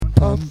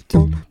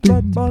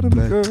flat bottom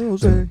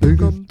girls, hey,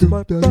 come to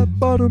my flat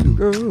bottom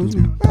girls.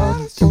 I'm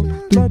for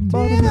flat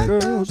bottom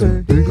girls,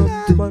 hey,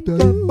 come to my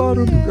flat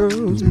bottom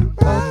girls. I'm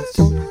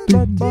for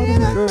flat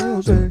bottom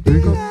girls, hey,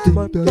 come to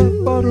my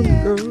flat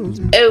bottom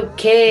girls.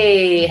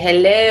 Okay,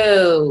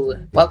 hello.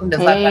 Welcome to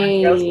Flat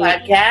Bottom Girls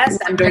Podcast.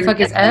 What the fuck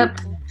is up?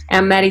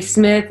 I'm Maddie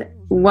Smith.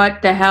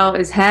 What the hell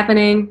is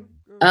happening?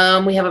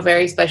 We have a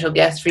very special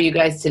guest for you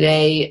guys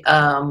today.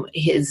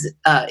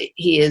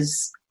 He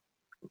is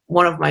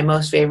one of my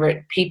most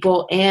favorite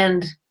people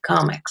and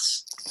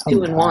comics.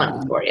 2 in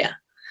 1 for you.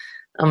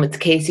 It's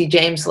Casey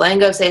James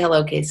Lango. Say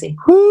hello, Casey.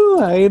 Woo,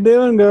 how you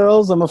doing,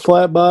 girls? I'm a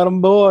flat bottom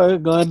boy.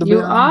 Glad to be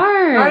on.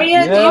 Are you?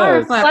 Yes. You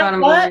are a flat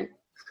bottom boy.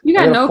 You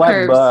got no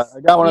curves. Butt.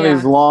 I got one of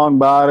these long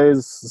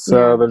bodies,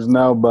 so there's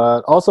no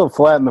butt. Also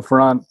flat in the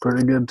front,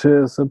 pretty good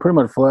too. So pretty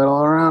much flat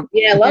all around.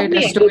 Yeah, love me.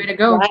 That's the way to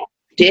go. Flat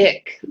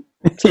dick.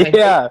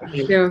 Yeah,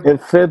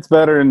 it fits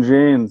better in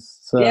jeans.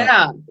 So.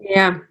 Yeah.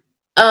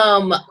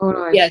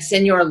 Totally. Yes,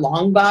 in your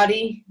long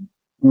body.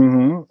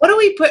 Mm-hmm. What do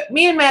we put?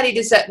 Me and Maddie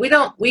just said we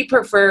don't like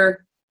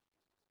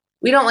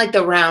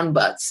the round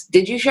butts.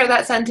 Did you share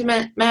that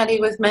sentiment,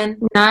 Maddie, with men?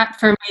 Not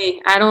for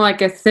me. I don't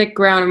like a thick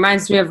ground. It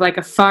reminds me of like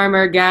a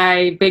farmer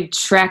guy, big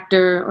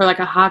tractor, or like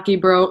a hockey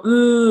bro.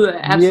 Ooh,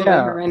 absolutely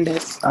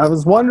horrendous. I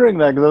was wondering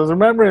that because I was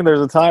remembering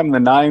there's a time in the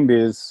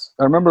 90s.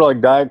 I remember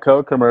like Diet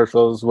Coke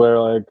commercials where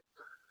like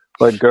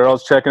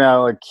girls checking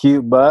out like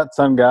cute butts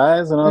on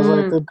guys, and I was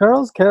like, do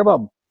girls care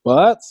about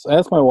butts? I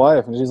asked my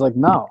wife, and she's like,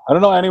 no. I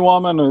don't know any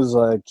woman who's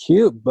like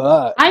cute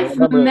butt. I've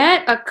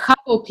met a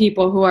couple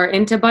people who are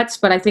into butts,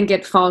 but I think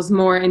it falls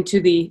more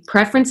into the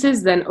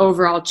preferences than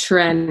overall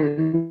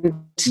trend.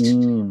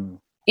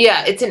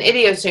 Yeah, it's an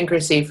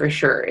idiosyncrasy for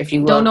sure. If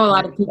you don't know a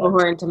lot of people who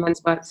are into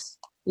men's butts.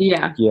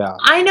 Yeah.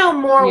 I know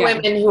more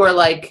women who are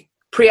like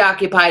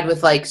preoccupied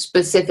with like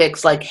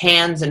specifics like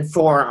hands and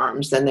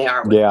forearms than they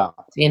are with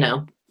you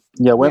know.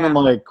 Yeah, women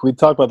like, we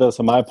talk about this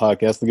on my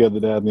podcast, The Good, the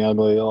Bad, and the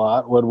Ugly, a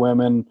lot. What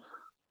women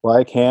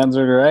like, hands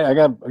are great. I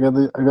got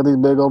these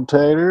big old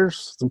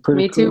taters. They're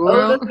pretty Me too, cool.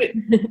 girl.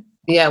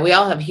 Yeah, we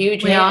all have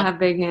huge hands. We all have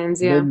big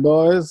hands, yeah. Big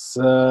boys.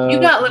 You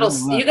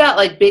got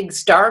like big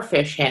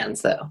starfish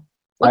hands though.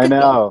 I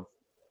know.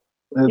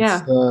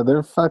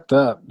 They're fucked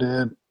up,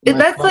 dude.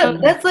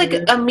 That's like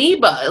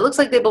amoeba. It looks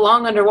like they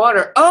belong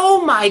underwater.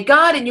 Oh my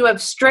god! And you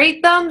have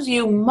straight thumbs,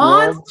 you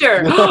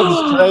monster!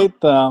 Straight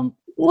thumb.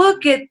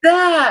 Look at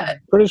that.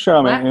 Pretty sure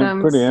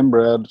I'm pretty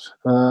inbred.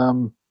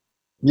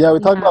 We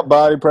talked about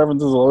body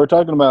preferences. We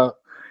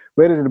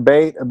had a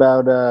debate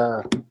about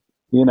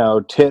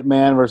tit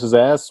man versus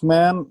ass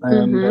man,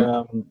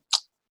 and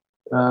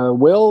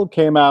Will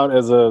came out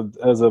as a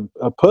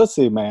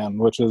pussy man,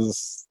 which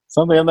is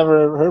something I've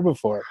never heard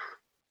before.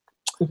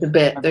 It's a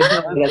bit.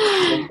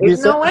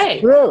 There's no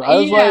way. True. I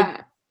was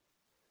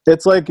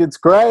like, it's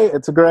great.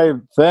 It's a great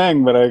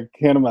thing, but I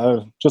can't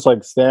imagine just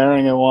like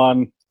staring at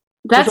one.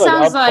 That just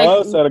sounds like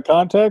close, out of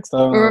context.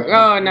 Oh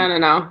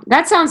no!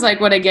 That sounds like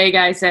what a gay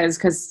guy says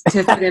because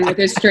to fit in with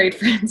his straight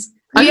friends.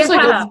 I'm just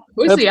like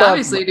pussy,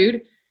 obviously,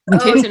 dude.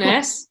 Tits and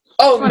ass.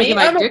 Oh, me?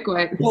 I'm dick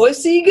wet.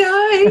 Pussy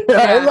guy.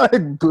 I like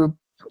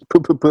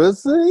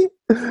pussy.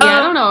 Yeah, I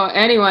don't know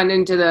anyone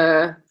into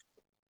the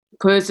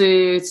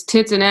pussy. It's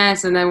tits and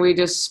ass, and then we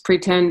just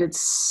pretend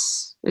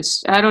it's.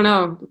 I don't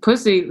know,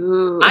 pussy.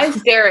 Ooh. I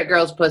stare at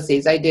girls'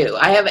 pussies. I do.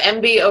 I have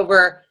envy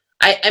over.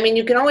 I mean,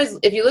 you can always,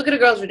 if you look at a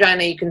girl's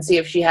vagina, you can see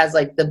if she has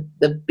like the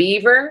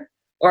beaver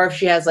or if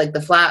she has like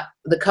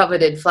the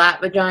coveted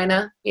flat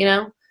vagina, you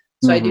know?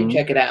 So I do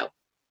check it out.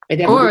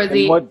 Or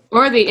the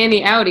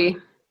innie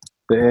outie.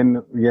 The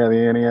innie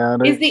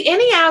outie. Is the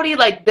innie outie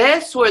like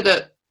this where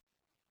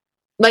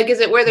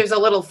is it where there's a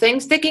little thing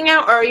sticking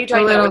out, or are you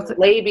talking about where the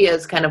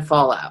labias kind of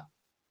fall out?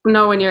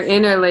 No, when your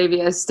inner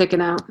labia is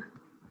sticking out.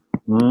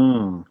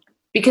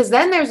 Because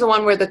then there's the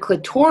one where the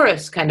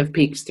clitoris kind of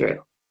peeks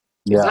through.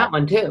 There's that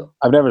one too.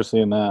 I've never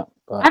seen that.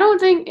 But. I don't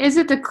think, is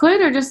it the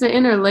clit or just the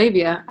inner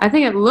labia? I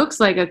think it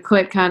looks like a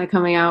clit kind of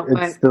coming out.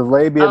 It's the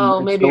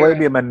labia. Maybe the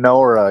labia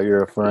minora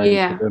you're referring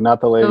to, not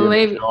the labia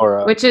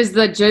minora, which is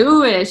the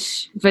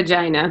Jewish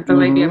vagina. The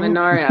labia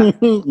minora.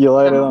 You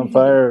light it on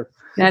fire.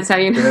 That's how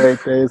you know. For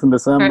 8 days in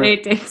December. For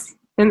 8 days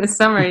in the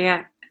summer,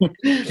 yeah.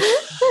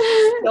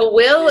 So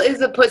Will is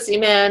a pussy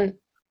man.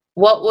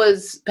 What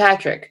was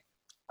Patrick?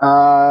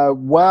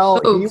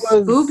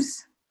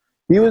 Boobs.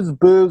 He was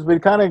boobs, but he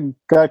kind of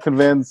got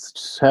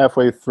convinced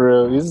halfway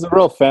through. He's a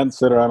real fence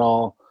sitter on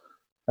all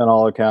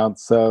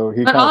accounts. So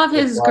but all of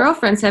his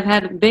girlfriends have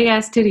had big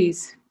ass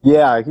titties.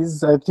 Yeah,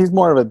 he's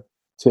more of a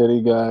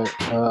titty guy.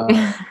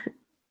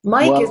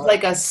 Mike is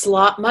like a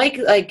slop. Mike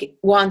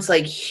wants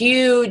like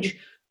huge,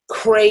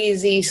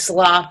 crazy,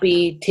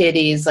 sloppy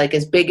titties, like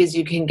as big as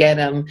you can get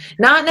them.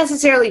 Not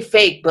necessarily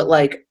fake, but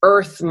like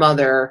Earth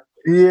Mother.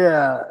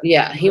 Yeah.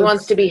 Yeah, he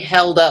wants to be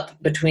held up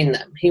between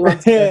them. He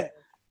wants to.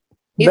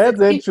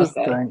 That's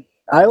interesting.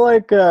 I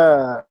like,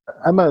 what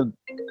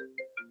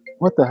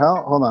the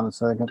hell? Hold on a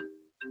second.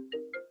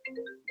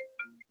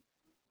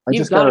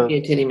 You've got to be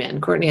a titty man.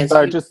 Courtney has.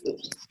 Sorry, just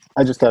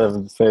I just got a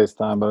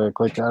FaceTime, but I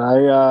clicked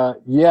on.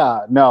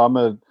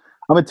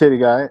 I'm a titty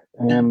guy,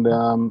 and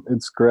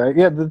it's great.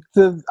 Yeah,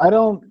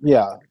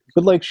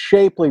 but like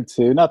shapely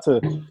too. Not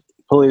to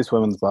police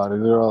women's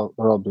bodies; they're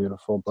all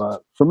beautiful.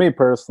 But for me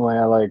personally,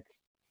 I like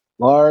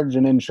large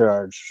and in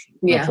charge.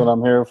 That's what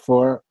I'm here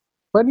for.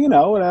 But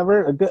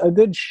whatever.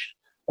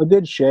 A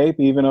good shape,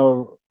 even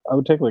though I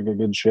would take like a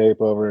good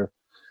shape over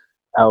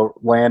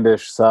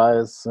outlandish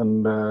size,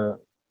 and a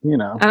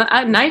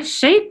nice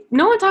shape.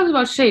 No one talks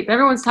about shape.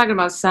 Everyone's talking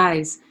about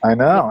size. I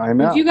know.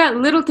 If you got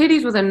little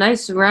titties with a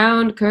nice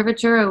round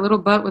curvature, a little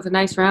butt with a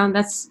nice round,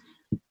 that's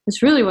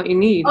really what you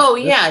need. Oh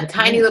yeah,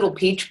 tiny little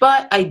peach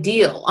butt,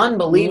 ideal,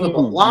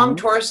 unbelievable. Mm-hmm. Long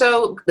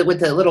torso with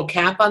the little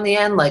cap on the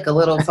end, like a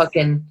little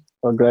fucking,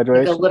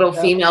 graduation. like a little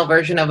female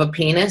version of a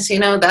penis.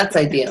 That's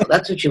ideal.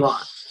 That's what you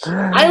want.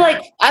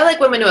 I like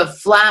women who have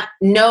flat,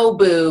 no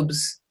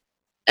boobs,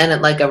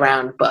 and like a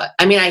round butt.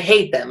 I mean, I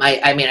hate them. I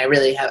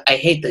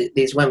hate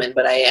these women,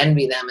 but I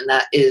envy them. And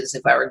that is,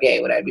 if I were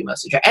gay, what I'd be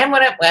most attracted. And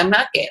when I'm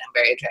not gay, I'm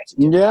very attracted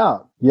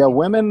to. Yeah.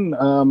 Women.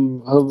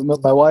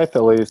 My wife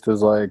at least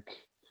is like,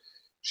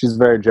 she's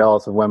very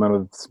jealous of women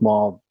with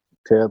small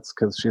tits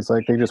because she's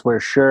like, they just wear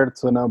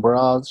shirts and no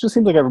bras. It just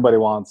seems like everybody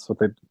wants what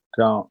they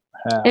don't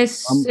have.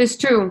 It's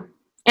true.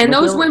 And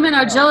those women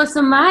are jealous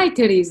of my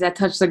titties that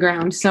touch the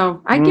ground.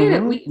 So I get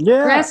it.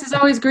 Grass is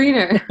always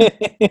greener.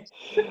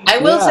 I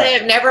will say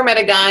I've never met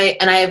a guy,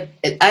 and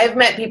I've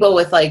met people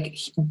with like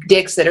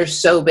dicks that are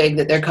so big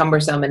that they're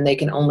cumbersome and they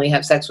can only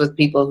have sex with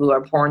people who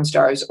are porn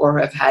stars or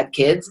have had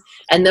kids.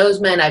 And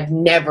those men I've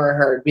never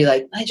heard be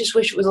like, I just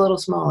wish it was a little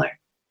smaller.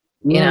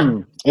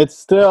 It's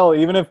still,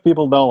 even if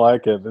people don't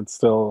like it, it's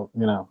still,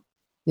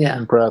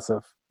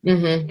 impressive.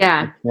 Mm-hmm.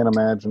 Yeah. Can't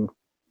imagine.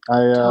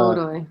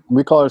 Totally.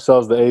 We call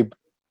ourselves the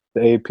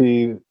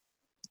APBs,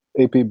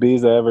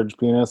 Average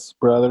Penis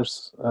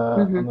Brothers,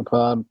 on the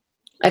pod.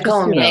 I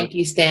call them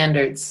Yankee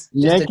standards.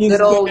 Just a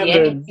good old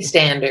Yankee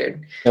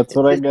standard. That's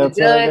what I got.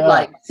 Good,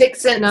 like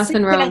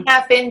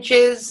 6.5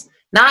 inches.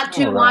 Not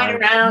too wide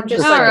around.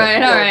 Just all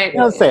right.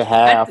 I'll say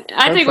half.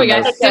 I think we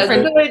got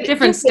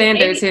different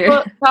standards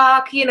here.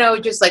 Talk,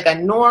 just like a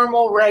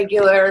normal,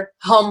 regular,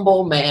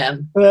 humble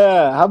man.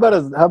 Yeah. How about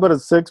a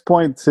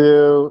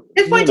 6.2?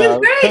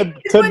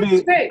 6.2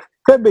 is great.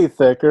 Could be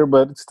thicker,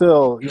 but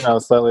still,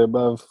 slightly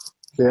above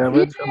the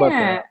average. How about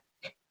that?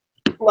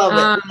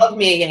 Love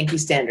me a Yankee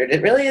standard.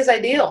 It really is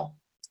ideal.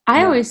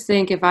 I always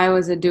think if I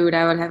was a dude,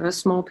 I would have a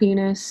small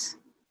penis.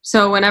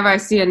 So whenever I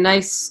see a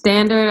nice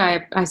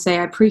standard, I say,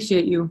 I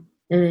appreciate you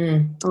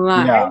a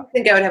lot. Yeah. I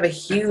think I would have a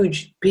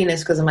huge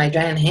penis because of my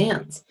giant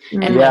hands.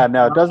 And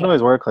it doesn't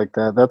always work like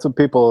that. That's what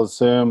people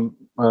assume.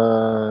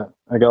 I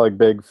got like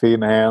big feet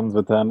and hands,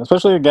 but then,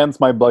 especially against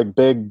my like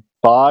big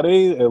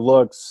body, it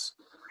looks,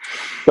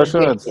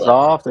 especially when it's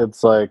soft,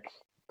 it's like,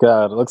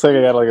 God, it looks like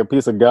I got like a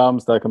piece of gum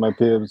stuck in my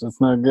pubes.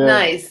 It's not good.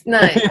 Nice.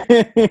 But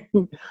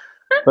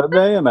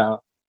then,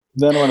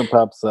 then when it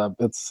pops up,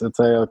 it's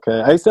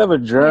okay. I used to have a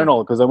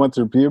journal because I went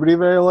through puberty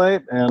very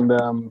late,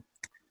 and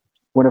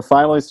when it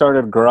finally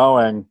started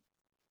growing,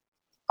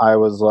 I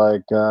was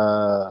like,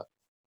 because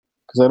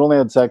I'd only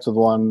had sex with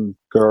one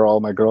girl,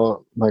 my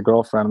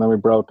girlfriend, and then we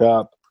broke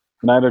up,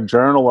 and I had a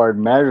journal where I'd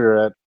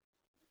measure it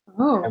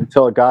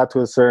until it got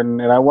to a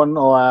certain, and I wouldn't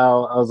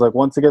allow. I was like,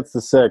 once it gets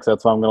to 6,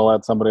 that's when I'm going to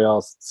let somebody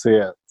else see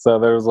it. So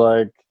there was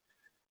like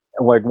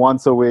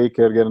once a week,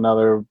 I'd get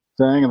another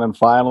thing, and then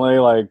finally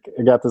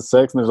it got to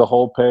 6, and there's a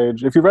whole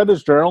page. If you read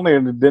this journal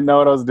and you didn't know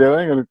what I was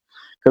doing,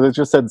 because it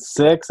just said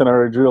 6, and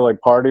I drew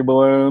like party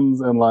balloons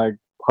and like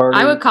party.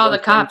 I would call the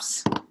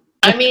cops.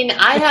 I mean,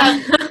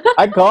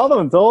 I called them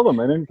and told them.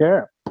 I didn't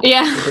care.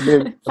 Yeah.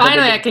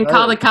 Finally, I can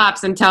call the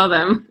cops and tell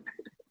them.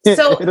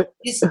 So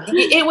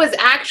it was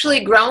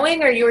actually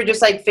growing, or you were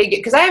just like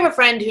because I have a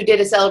friend who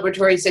did a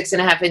celebratory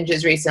 6.5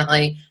 inches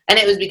recently, and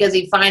it was because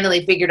he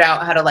finally figured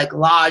out how to like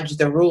lodge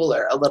the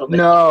ruler a little bit.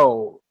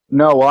 No.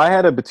 Well, I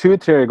had a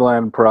pituitary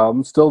gland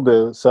problem, still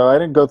do. So I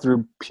didn't go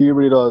through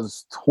puberty till I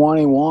was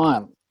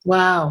 21.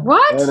 Wow.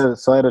 What?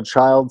 So I had a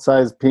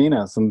child-sized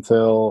penis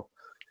until,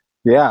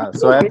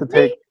 so I have to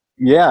take,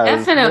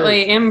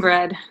 definitely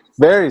inbred.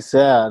 Very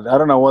sad. I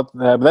don't know what,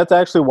 but that's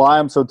actually why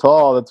I'm so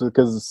tall. That's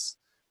because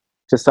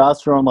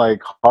testosterone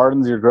like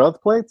hardens your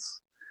growth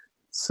plates.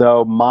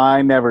 So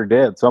mine never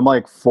did. So I'm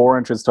like 4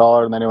 inches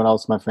taller than anyone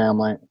else in my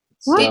family.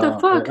 What the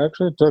fuck? It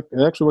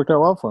actually worked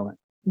out well for me.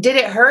 Did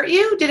it hurt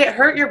you? Did it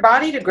hurt your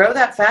body to grow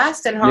that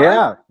fast and hard?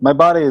 Yeah, my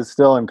body is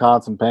still in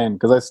constant pain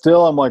because I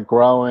still am like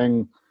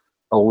growing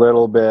a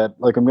little bit.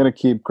 Like I'm going to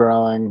keep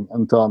growing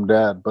until I'm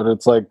dead, but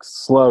it's like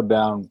slowed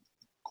down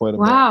quite a bit.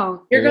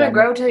 Wow. You're going to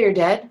grow till you're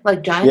dead?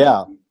 Like giant?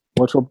 Yeah,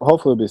 which will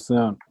hopefully be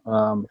soon.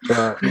 Not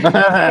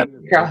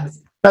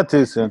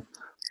too soon.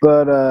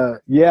 But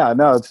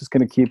it's just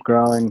going to keep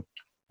growing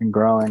and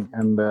growing.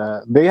 And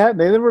they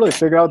didn't really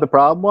figure out what the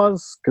problem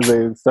was because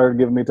they started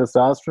giving me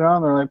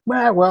testosterone. They're like,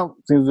 well,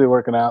 it seems to be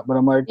working out. But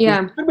I'm like,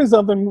 there could be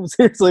something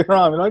seriously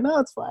wrong. They're like, no,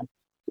 it's fine.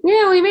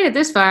 Yeah, we made it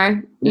this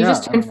far. You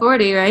just turned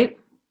 40, right?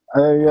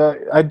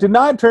 I did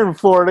not turn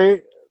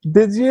 40.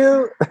 Did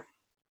you?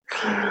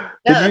 Yeah,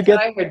 Did you that's get?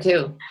 what I heard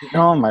too.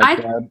 Oh my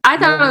god! I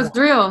thought it was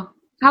real.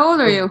 How old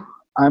are you?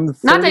 I'm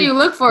Not that you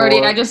look 40.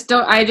 34. I just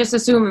don't. I just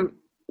assume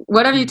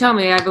whatever you tell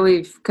me, I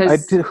believe. I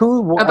Because did.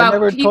 Who? I about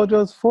never told you I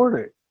was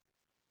 40.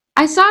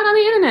 I saw it on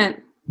the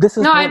internet. This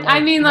is No, what I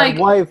mean my like.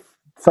 wife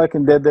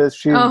fucking did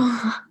this.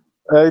 Oh,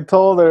 I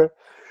told her,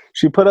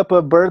 she put up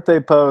a birthday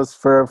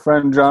post for her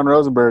friend John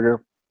Rosenberger,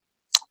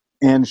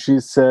 and she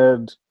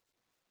said,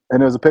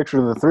 and it was a picture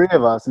of the three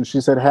of us, and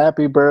she said,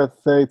 happy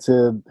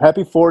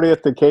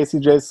 40th to Casey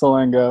J.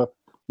 Salengo.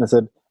 And I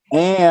said,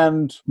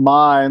 and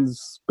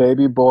mine's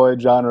baby boy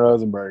John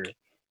Rosenberger.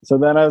 So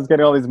then I was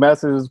getting all these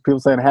messages, people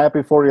saying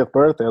happy 40th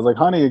birthday. I was like,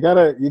 honey, you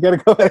gotta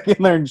go back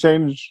in there and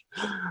change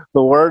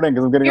the wording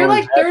because I'm getting You're all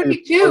like these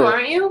happy 32, 40th.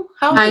 aren't you?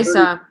 How I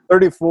saw.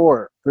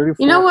 34.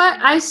 You know what?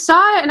 I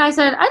saw it and I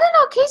said, I didn't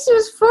know Casey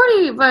was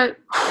 40, but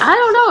I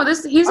don't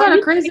know. He's had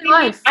a crazy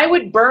life. I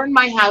would burn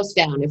my house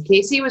down if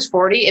Casey was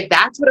 40. If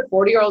that's what a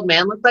 40-year-old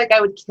man looked like,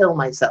 I would kill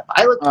myself.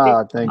 I look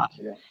 55. Thank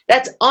you.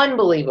 That's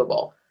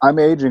unbelievable. I'm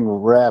aging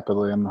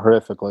rapidly and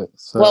horrifically.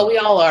 So. Well, we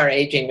all are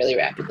aging really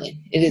rapidly.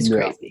 It is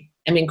crazy.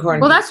 I mean,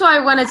 Well, that's why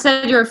when it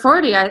said you were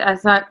 40, I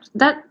thought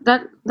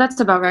that's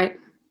about right.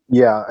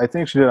 Yeah, I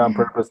think she did it on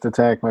purpose to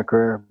tank my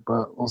career,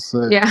 but we'll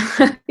see.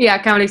 Yeah,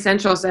 yeah. Comedy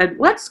Central said,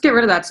 "Let's get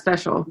rid of that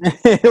special."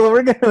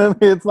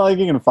 It's not like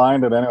you can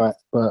find it anyway.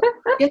 But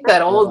get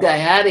that old guy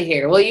out of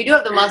here. Well, you do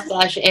have the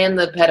mustache and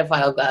the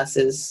pedophile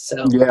glasses,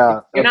 so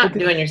yeah, you're not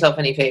doing yourself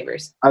any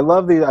favors. I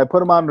love I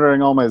put them on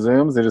during all my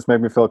Zooms. They just make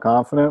me feel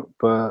confident.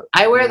 But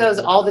I wear those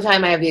all the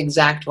time. I have the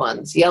exact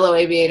ones, yellow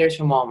aviators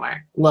from Walmart.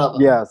 Love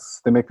them.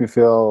 Yes, they make me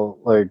feel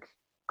like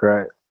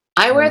great.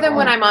 I wear them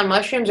when I'm on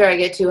mushrooms or I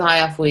get too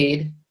high off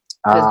weed.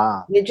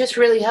 They just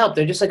really help.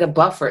 They're just like a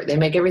buffer. They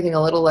make everything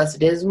a little less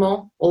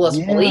dismal, a little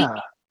less bleak.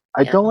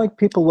 I don't like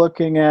people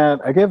looking at.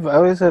 I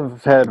always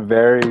have had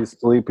very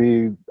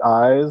sleepy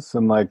eyes,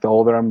 and like the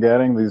older I'm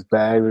getting, these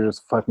bags are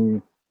just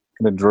fucking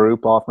gonna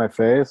droop off my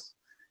face.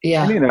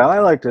 Yeah, and, I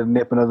like to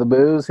nip into the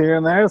booze here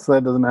and there, so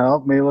that doesn't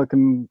help me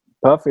looking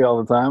puffy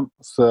all the time.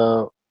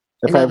 So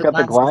if I've got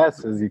the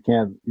glasses, you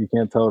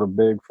can't tell what a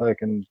big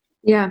fucking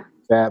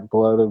fat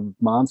bloated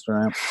monster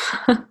I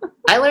am.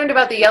 I learned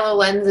about the yellow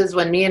lenses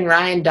when me and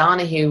Ryan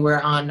Donahue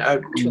were on a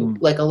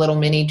little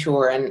mini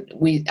tour, and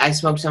I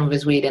smoked some of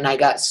his weed, and I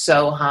got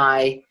so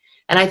high,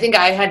 and I think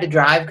I had to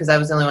drive because I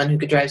was the only one who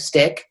could drive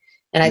stick,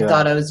 and I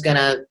thought I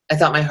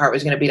thought my heart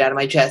was gonna beat out of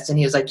my chest, and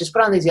he was like, "Just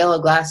put on these yellow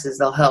glasses;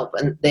 they'll help,"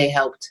 and they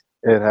helped.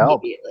 It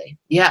helped immediately.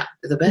 Yeah,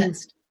 they're the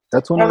best.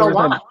 That's one of the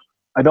reasons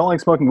I don't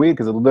like smoking weed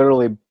because it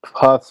literally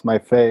puffs my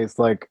face.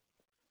 Like,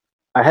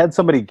 I had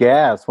somebody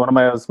gas.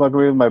 I was smoking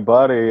weed with my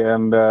buddy,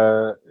 and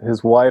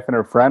his wife and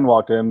her friend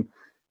walked in,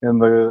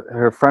 and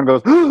her friend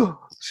goes,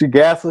 she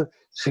gasses.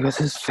 She goes,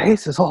 his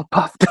face is all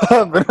puffed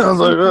up, and I was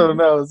like, oh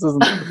no, this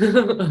doesn't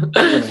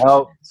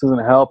help. This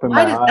isn't helping.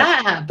 Why does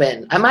that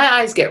happen? My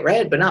eyes get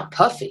red, but not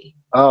puffy.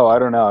 Oh, I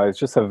don't know. I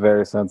just have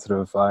very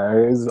sensitive eye. I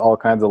use all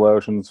kinds of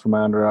lotions for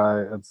my under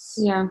eye.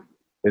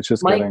 It's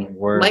just getting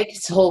worse.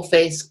 Mike's whole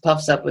face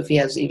puffs up if he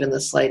has even the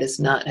slightest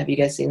nut. Have you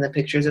guys seen the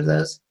pictures of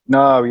those?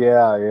 No,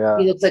 yeah.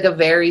 He looks like a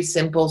very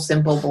simple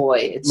boy.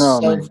 It's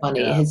so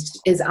funny. Yeah.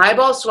 His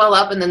eyeballs swell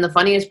up, and then the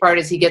funniest part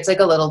is he gets like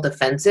a little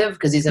defensive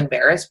because he's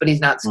embarrassed, but he's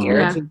not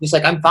scared. So he's just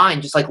like, I'm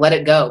fine, just like let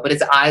it go. But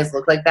his eyes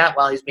look like that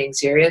while he's being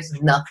serious.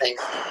 There's nothing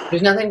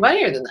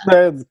funnier than that.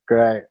 That's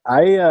great.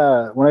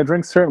 When I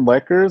drink certain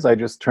liquors, I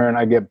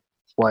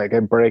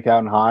break out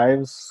in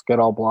hives, get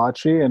all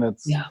blotchy, and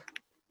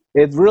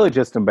it's really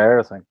just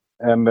embarrassing.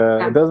 And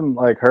it doesn't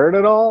hurt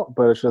at all,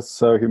 but it's just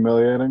so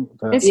humiliating.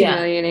 It's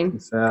humiliating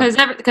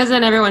because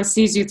then everyone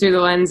sees you through the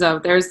lens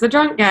of there's the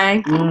drunk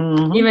guy.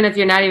 Mm-hmm. Even if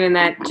you're not even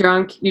that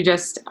drunk, you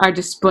just are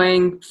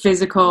displaying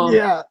physical.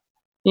 Totally.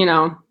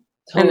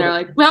 And they're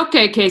like, "Well,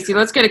 okay, Casey,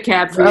 let's get a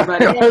cab for you,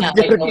 buddy."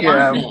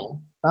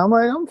 I'm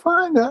like, I'm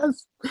fine,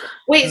 guys.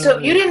 Wait, so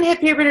you didn't hit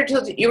puberty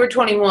until you were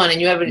 21,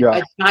 and you have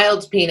a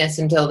child's penis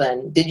until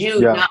then. Did you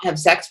not have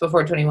sex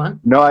before 21?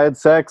 No, I had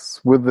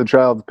sex with the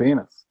child's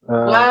penis.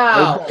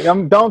 Wow.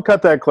 Don't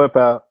cut that clip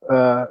out.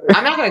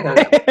 I'm not going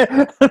to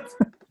cut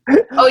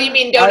it. Oh, you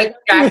mean don't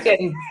extract it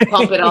and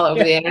pump it all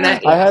over the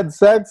internet? I had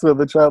sex with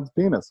the child's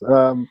penis.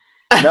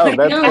 No,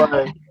 that's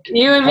why.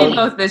 You and me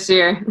both this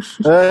year.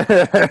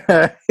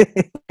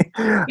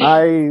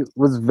 It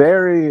was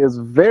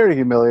very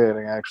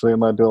humiliating, actually,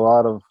 and led to a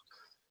lot of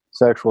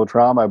sexual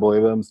trauma, I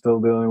believe, that I'm still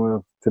dealing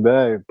with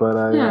today.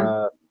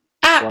 But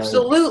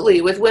absolutely,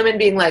 with women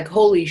being like,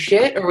 holy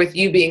shit, or with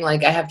you being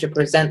like, I have to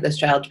present this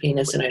child's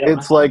penis and I don't know.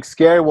 It's like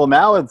scary. Well,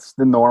 now it's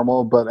the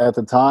normal, but at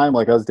the time,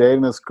 I was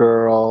dating this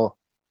girl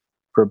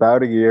for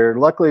about a year.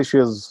 Luckily, she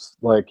was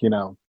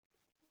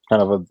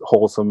kind of a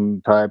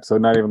wholesome type, so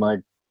not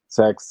even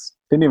sex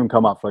didn't even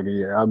come up for a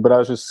year. But I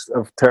was just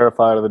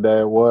terrified of the day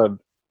it would,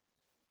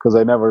 because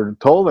I never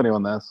told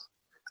anyone this.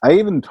 I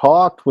even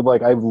talked with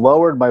I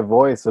lowered my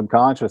voice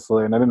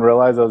subconsciously, and I didn't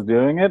realize I was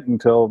doing it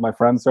until my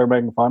friends started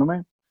making fun of me.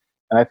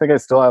 And I think I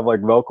still have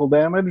vocal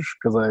damage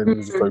because I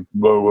was just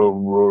whoa, whoa,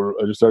 whoa.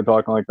 I just started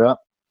talking like that.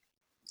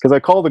 Because I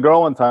called a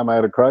girl one time I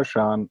had a crush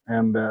on,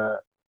 and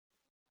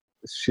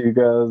she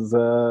goes,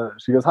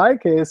 "Hi,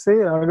 Casey."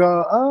 And I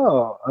go,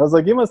 "Oh." I was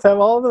like, "You must have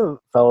all the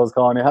fellas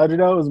calling you. How'd you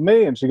know it was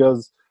me?" And she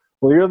goes,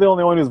 "Well, you're the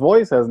only one whose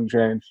voice hasn't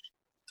changed."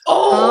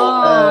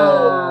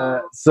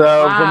 So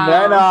from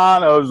then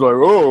on, I was like,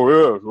 "Oh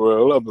yeah,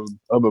 well,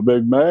 I'm a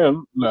big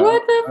man now."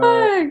 What the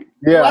fuck?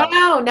 Yeah.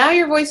 Wow. Now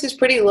your voice is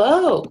pretty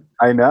low.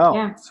 I know.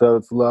 Yeah. So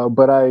it's low,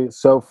 but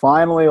so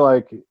finally,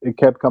 like, it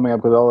kept coming up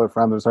because all her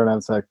friends were starting to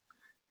have sex,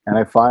 and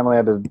I finally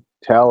had to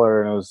tell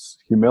her, and it was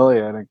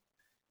humiliating.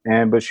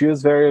 But she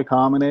was very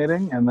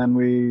accommodating, and then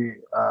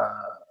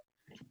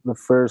the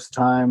first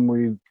time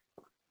we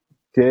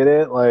did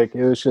it, like,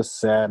 it was just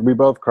sad. We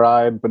both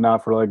cried, but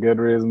not for like good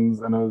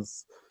reasons, and it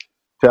was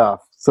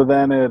tough. So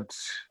then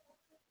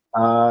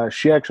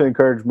she actually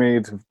encouraged me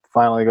to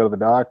finally go to the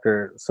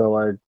doctor. So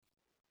like,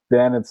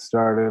 then it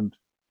started,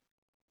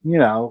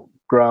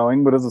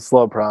 growing, but it was a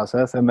slow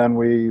process. And then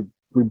we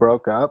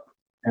broke up,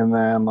 and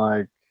then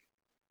like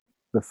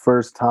the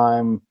first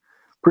time,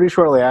 pretty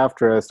shortly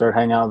after, I started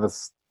hanging out with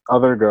this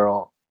other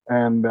girl,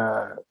 and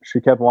she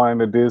kept wanting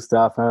to do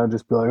stuff, and I'd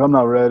just be like, I'm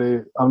not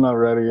ready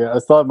yet. I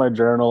still have my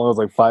journal. It was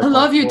like 5. I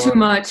love you too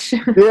much.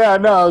 Yeah,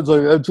 no, it's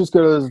like, I just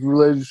got this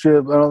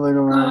relationship. I don't think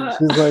I'm ready.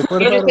 She's like,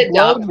 what about a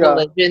adopt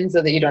religion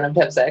so that you don't have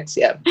to have sex?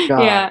 Yeah.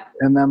 Yeah.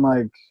 And then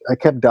like, I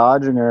kept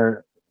dodging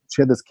her.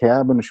 She had this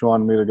cabin. She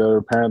wanted me to go to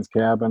her parents'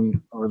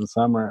 cabin over the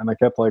summer, and I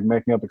kept like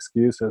making up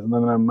excuses. And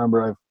then I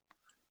remember I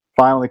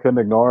finally couldn't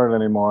ignore it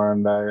anymore,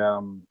 and I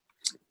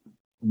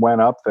went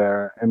up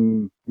there,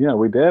 and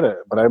we did it.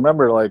 But I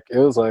remember like, it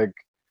was like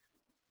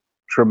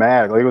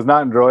traumatic. Like, it was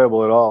not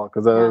enjoyable at all,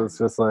 because I was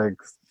just like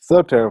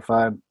so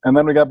terrified. And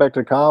then we got back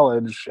to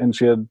college, and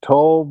she had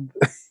told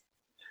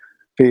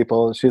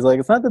people, she's like,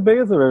 it's not the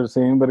biggest I've ever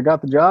seen, but it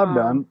got the job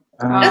done.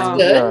 That's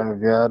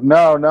good. Yeah.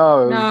 No,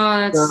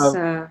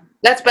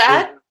 that's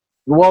bad.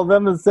 Well,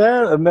 then the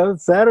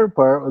sadder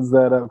part was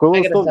that it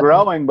was still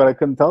growing, but I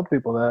couldn't tell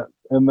people that.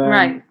 And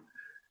then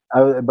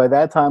by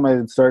that time, I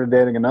had started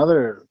dating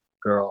another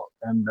girl,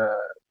 and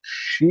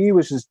she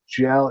was just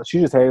jealous. She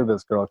just hated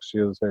this girl because she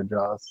was very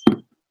jealous.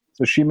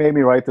 So she made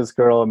me write this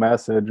girl a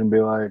message and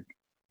be like,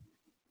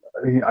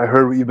 I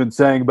heard what you've been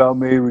saying about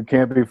me. We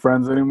can't be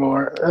friends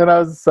anymore. And I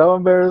was so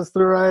embarrassed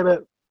to write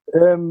it.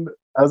 And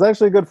I was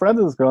actually good friends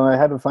with this girl, and I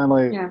had to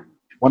finally,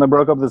 when I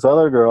broke up with this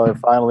other girl, I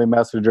finally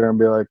messaged her and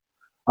be like,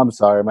 I'm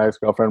sorry, my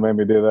ex-girlfriend made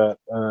me do that.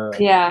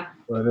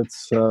 But it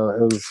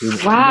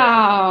was...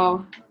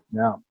 Wow.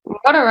 Yeah.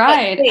 What a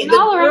ride. The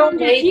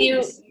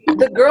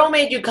girl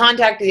made you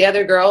contact the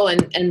other girl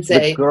and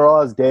say... The girl I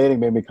was dating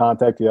made me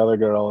contact the other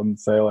girl and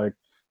say, like,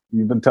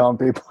 you've been telling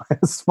people I have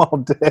a small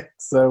dick,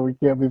 so we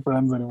can't be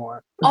friends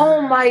anymore.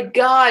 Oh, my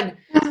God.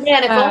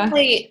 Man,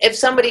 if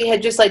somebody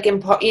had just, like,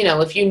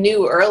 if you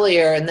knew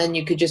earlier, and then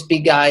you could just be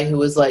guy who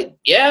was like,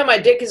 yeah, my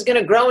dick is going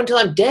to grow until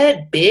I'm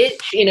dead, bitch,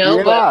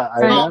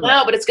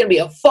 but it's going to be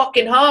a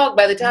fucking hog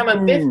by the time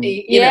I'm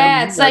 50.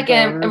 It's like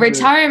a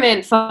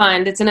retirement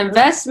fund. It's an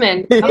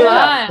investment. Come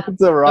on.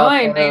 It's a rock.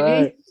 Going,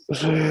 baby.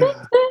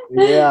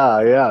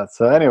 Yeah.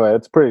 So anyway,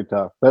 it's pretty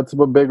tough. That's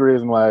a big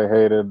reason why I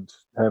hated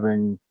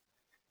having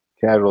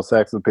casual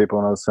sex with people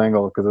when I was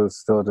single, because it was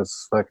still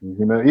just fucking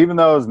humiliating. Even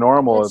though it was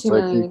normal, it's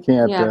like you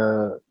can't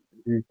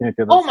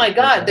get. Oh my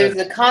God, there's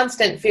a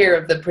constant fear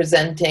of the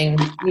presenting.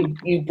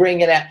 You bring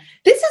it out.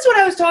 This is what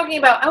I was talking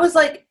about. I was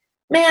like,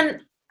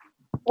 man,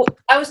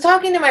 I was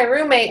talking to my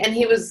roommate, and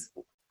he was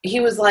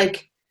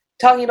like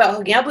talking about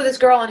hooking up with this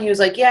girl, and he was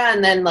like, yeah,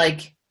 and then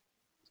like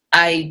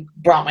I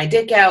brought my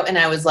dick out, and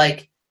I was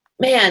like,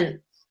 man,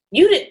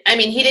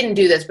 he didn't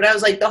do this, but I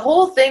was like, the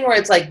whole thing where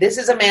it's like, this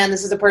is a man,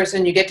 this is a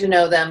person, you get to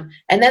know them,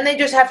 and then they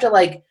just have to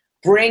like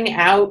bring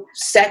out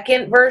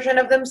second version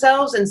of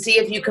themselves and see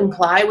if you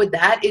comply with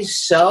that is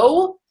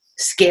so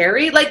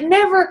scary. Like,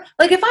 never,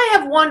 like, if I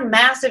have one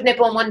massive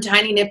nipple and one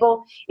tiny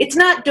nipple, it's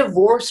not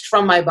divorced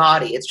from my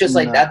body. It's just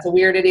like, that's a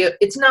weird idiot.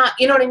 It's not,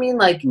 you know what I mean?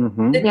 Like,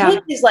 the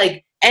dick is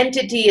like,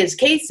 entity is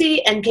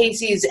Casey, and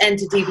Casey's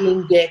entity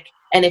being dick.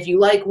 And if you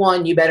like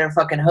one, you better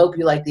fucking hope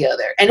you like the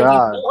other. And if you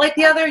don't like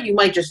the other, you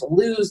might just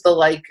lose the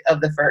like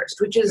of the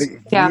first, which is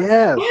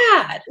bad.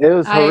 It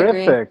was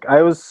horrific.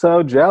 I was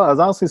so jealous. I was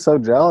honestly so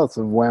jealous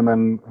of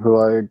women who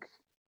like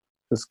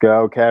just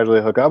go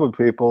casually hook up with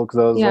people, because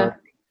I was like,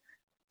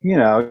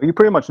 you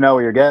pretty much know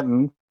what you're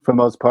getting for the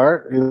most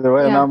part either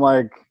way. And I'm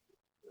like,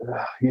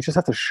 you just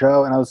have to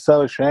show. And I was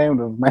so ashamed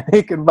of my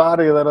naked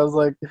body that I was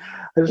like,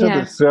 I just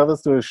have to show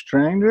this to a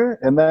stranger.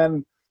 And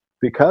then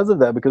because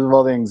of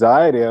all the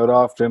anxiety, I would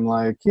often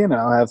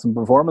have some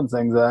performance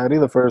anxiety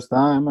the first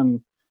time,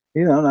 and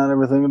not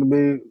everything would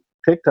be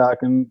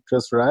TikToking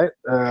just right.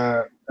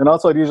 And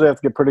also, I'd usually have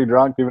to get pretty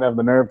drunk to even have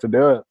the nerve to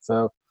do it.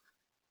 So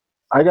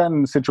I got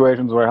in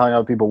situations where I hung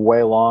out with people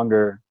way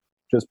longer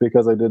just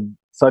because I did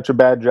such a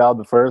bad job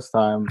the first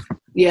time.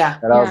 Yeah.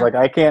 And I was like,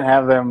 I can't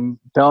have them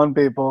telling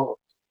people,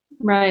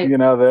 right?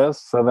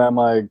 This. So then,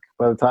 like,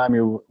 by the time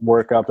you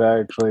work up to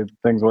actually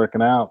things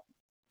working out,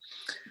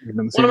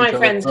 One of my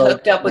friends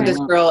hooked up with this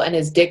girl and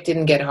his dick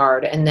didn't get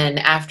hard. And then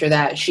after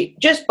that, she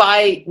just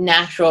by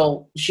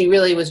natural, she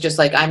really was just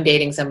like, I'm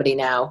dating somebody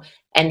now.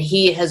 And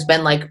he has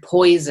been like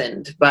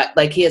poisoned, but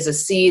like he has a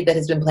seed that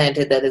has been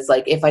planted that is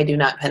like, if I do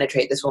not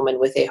penetrate this woman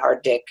with a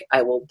hard dick,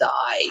 I will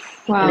die.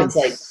 Wow. And it's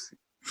like,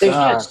 there's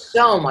just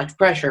so much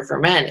pressure for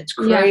men. It's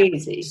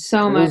crazy. Yeah,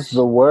 so much. It's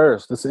the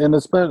worst. It's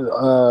been,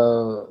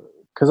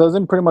 because I was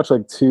in pretty much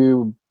like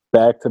 2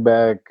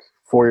 back-to-back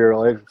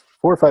 4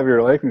 or 5 year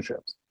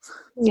relationships.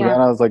 So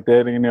then I was like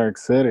dating in New York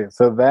City.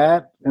 So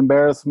that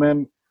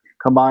embarrassment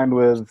combined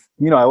with,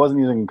 I wasn't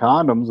using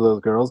condoms with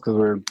those girls because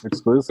we were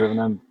exclusive. And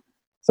then,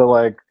 so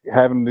like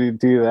having to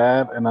do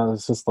that. And I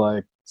was just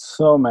like,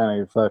 so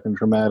many fucking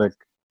traumatic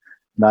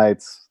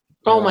nights.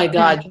 Oh my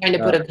God. Trying to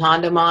put a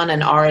condom on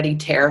an already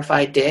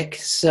terrified dick.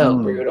 So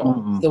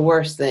brutal. The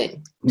worst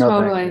thing.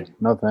 Totally.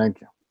 No,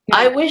 thank you.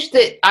 I wish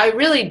that I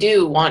really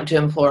do want to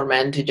implore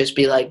men to just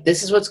be like,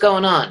 this is what's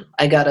going on.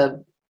 I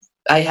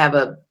have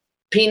a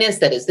penis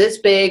that is this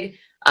big.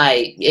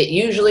 It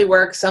usually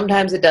works.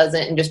 Sometimes it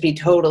doesn't, and just be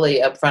totally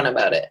upfront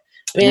about it.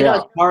 I mean, I know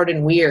it's hard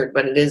and weird,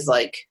 but it is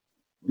like,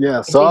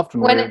 soft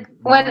and weird.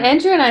 When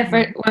Andrew and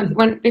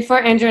I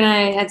before Andrew and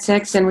I had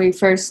sex and we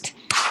first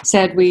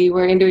said we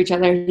were into each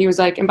other, he was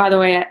like, and by the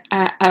way,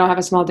 I don't have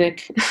a small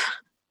dick.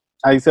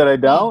 I said I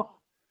don't?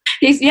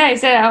 He said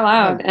it out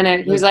loud,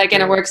 and he was like,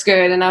 and it works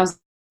good, and I was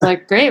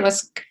like, great,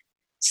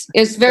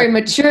 it's very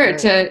mature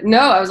to know.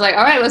 I was like,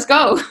 all right, let's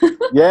go.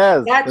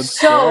 Yes. That's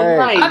so great.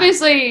 right.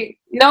 Obviously,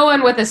 no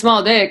one with a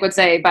small dick would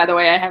say, by the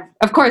way, I have,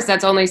 of course,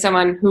 that's only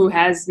someone who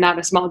has not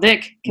a small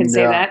dick can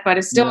say that, but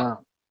it's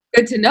still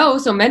good to know.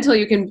 So mentally,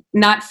 you can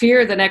not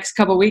fear the next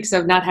couple weeks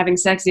of not having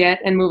sex yet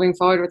and moving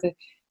forward with it,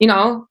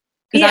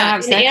 Yeah, I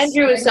have sex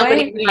Andrew is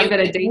somebody who you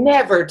could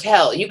never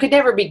tell. You could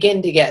never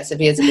begin to guess if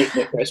he has a big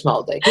dick or a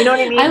small dick. You know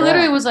what I mean? I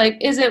literally was like,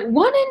 is it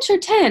 1 inch or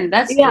 10?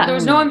 There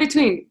was no in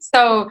between.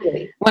 So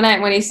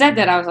when he said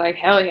that, I was like,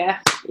 hell yeah,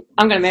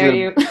 I'm going to marry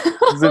you.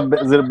 Is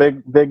it a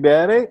big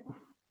daddy?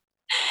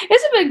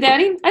 It's a big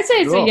daddy. I'd say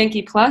it's a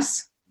Yankee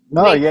plus.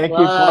 No, Yankee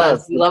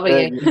plus. You love a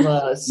Yankee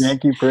plus.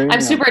 Yankee premium.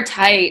 I'm super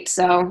tight,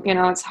 so,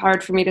 it's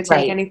hard for me to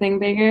take anything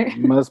bigger.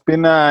 Must be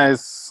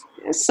nice.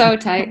 It's so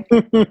tight.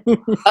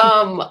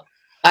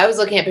 I was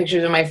looking at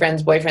pictures of my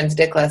friend's boyfriend's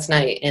dick last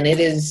night, and it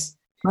is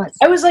nice.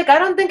 I was like, I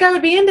don't think I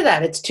would be into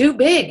that. It's too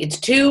big.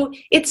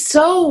 It's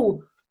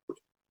so,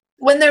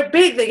 when they're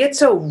big, they get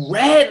so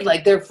red,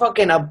 like they're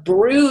fucking a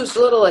bruised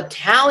little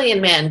Italian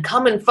man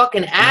coming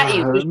fucking at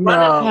you.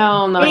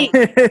 Hell no.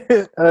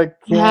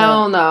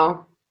 Hell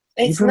no.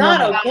 It's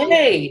not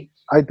okay.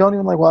 I don't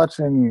even like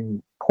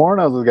watching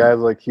pornos with guys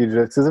like huge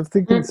dicks, because if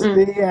they can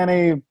see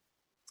any...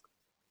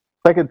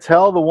 I could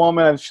tell the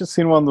woman, I've just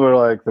seen ones where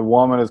like the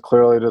woman is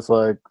clearly just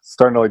like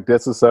starting to like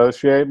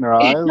disassociate in her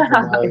eyes.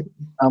 And,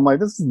 I'm like,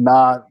 this is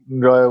not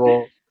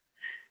enjoyable.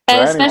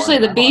 And especially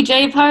the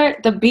BJ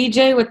part, the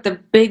BJ with the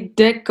big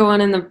dick going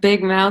in the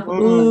big mouth.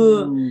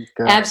 Ooh,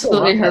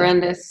 absolutely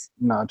horrendous.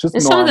 No, just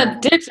and some of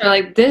the dicks are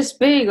like this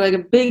big, like a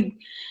big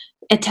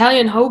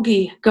Italian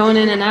hoagie going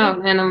in and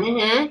out. And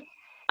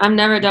I've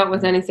never dealt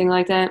with anything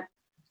like that.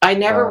 I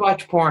never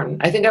watch porn.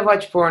 I think I've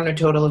watched porn a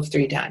total of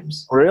 3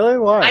 times. Really?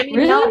 Why? I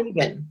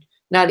mean,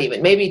 not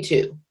even, maybe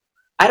 2.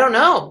 I don't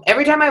know.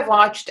 Every time I've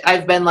watched,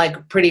 I've been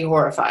like pretty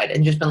horrified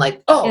and just been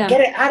like,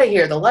 get it out of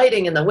here. The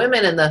lighting and the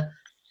women and the...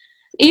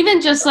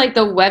 Even just like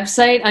the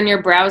website on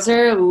your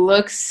browser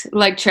looks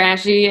like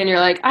trashy and you're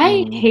like,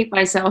 I hate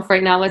myself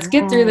right now. Let's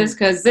get through this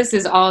because this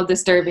is all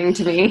disturbing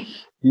to me.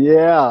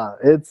 Yeah,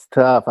 it's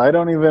tough. I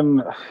don't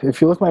even...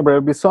 If you look at my browser,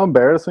 it'd be so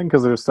embarrassing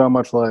because there's so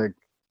much like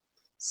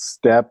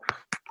step...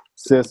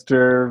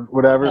 sister,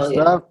 whatever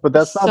stuff, but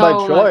that's not by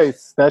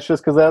choice. That's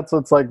just because that's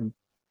what's like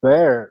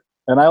there.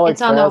 And I like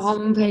it's on the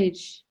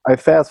homepage. I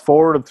fast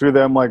forwarded through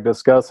them like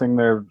discussing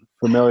their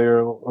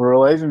familiar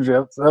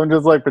relationships. I'm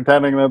just like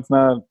pretending that's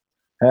not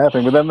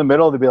happening. But then in the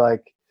middle they'd be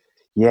like,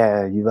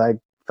 yeah, you like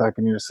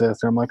fucking your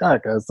sister. I'm like, all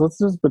right guys, let's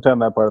just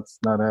pretend that part's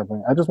not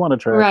happening. I just want to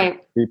try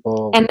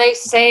people. And they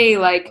say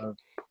like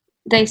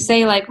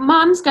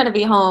mom's gonna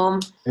be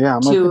home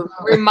to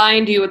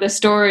remind you of the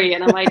story,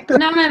 and I'm like,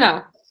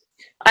 no.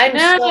 I'm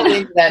so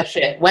into that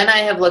shit. When I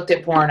have looked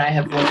at porn, I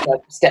have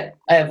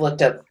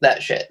looked up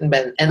that shit and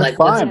been like,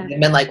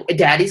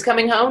 Daddy's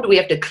coming home. Do we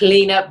have to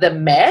clean up the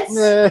mess?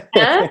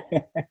 Huh?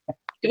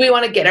 Do we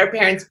want to get our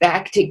parents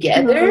back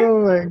together?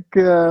 Oh my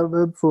god,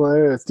 that's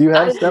hilarious. Do you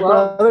have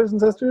stepbrothers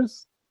and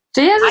sisters?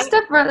 She has a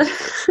stepbrother.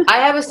 I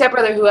have a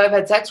stepbrother who I've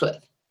had sex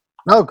with.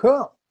 Oh,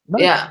 cool.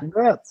 Nice. Yeah.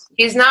 Congrats.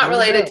 He's not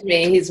related to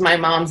me. He's my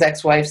mom's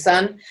ex-wife's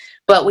son.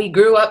 But we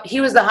grew up, he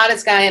was the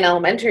hottest guy in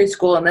elementary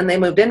school, and then they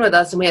moved in with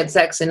us, and we had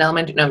sex in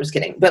elementary. No, I'm just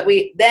kidding. But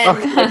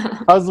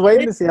I was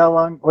waiting to see how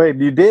long. Wait,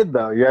 you did,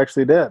 though. You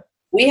actually did.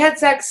 We had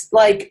sex,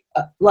 like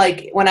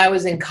when I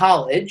was in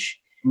college.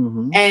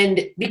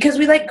 And because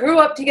we, grew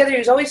up together, he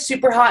was always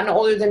super hot and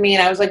older than me,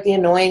 and I was, the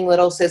annoying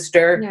little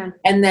sister. Yeah.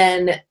 And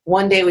then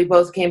one day we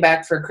both came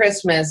back for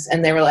Christmas,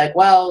 and they were like,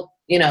 well,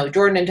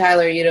 Jordan and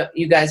Tyler,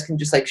 you guys can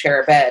just,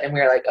 share a bed. And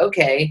we were like,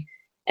 okay.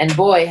 And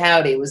boy,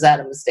 howdy, was that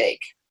a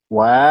mistake.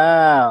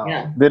 Wow.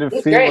 Yeah. Did it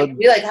was great.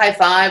 We like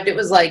high-fived. It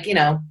was like,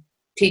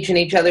 teaching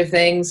each other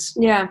things.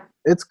 Yeah.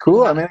 It's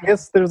cool. I mean, I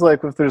guess there's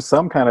like, if there's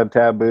some kind of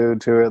taboo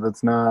to it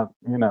that's not,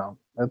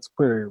 that's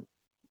pretty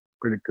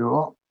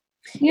cool.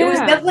 Yeah. It was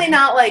definitely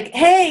not like,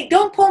 hey,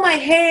 don't pull my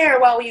hair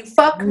while you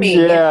fuck me.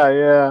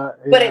 Yeah.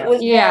 But it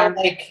was more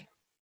like,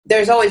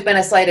 there's always been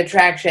a slight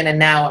attraction, and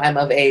now I'm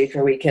of age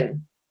where we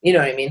can, you know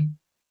what I mean?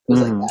 It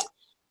was like that.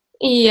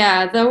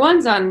 Yeah, the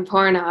ones on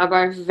Pornhub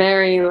are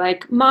very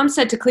like, Mom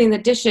said to clean the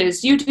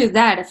dishes. You do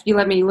that if you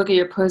let me look at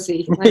your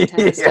pussy. Like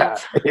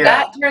stuff. Yeah.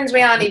 That turns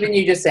me on, even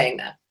you just saying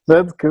that.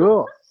 That's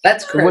cool.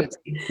 That's crazy.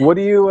 What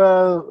do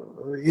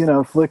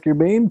you, flick your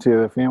bean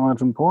to if you ain't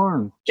watching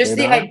porn? Just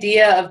the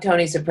idea of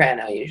Tony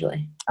Soprano,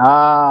 usually. Is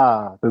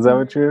that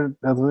what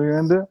that's what you're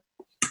into?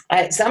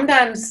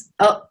 Sometimes,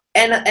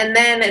 and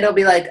then it'll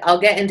be like, I'll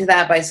get into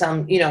that by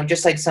some,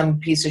 just like some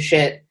piece of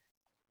shit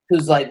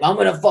who's like, I'm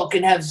going to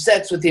fucking have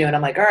sex with you. And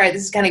I'm like, all right,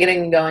 this is kind of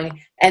getting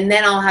going. And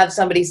then I'll have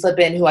somebody slip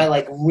in who I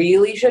like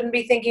really shouldn't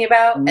be thinking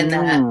about. And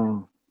that,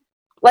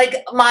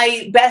 like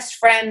my best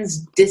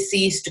friend's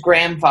deceased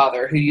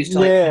grandfather who used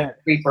to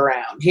creep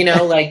around,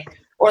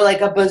 or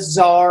like a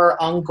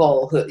bizarre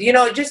uncle who,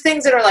 just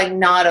things that are like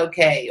not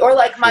okay. Or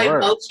like my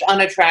most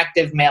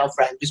unattractive male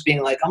friend just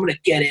being like, I'm going to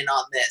get in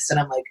on this. And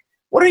I'm like,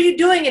 what are you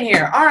doing in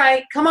here? All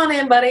right, come on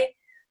in, buddy.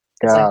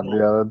 God,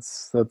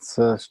 that's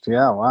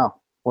wow.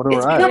 What a ride.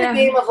 It's become a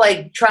game of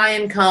like try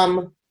and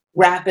come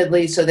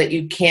rapidly so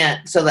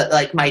that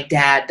like my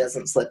dad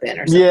doesn't slip in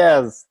or something.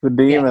 Yes, the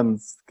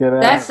demons get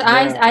out.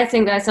 I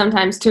think that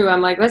sometimes too.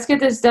 I'm like, let's get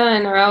this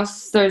done or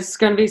else there's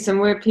going to be some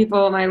weird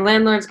people. My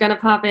landlord's going to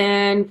pop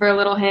in for a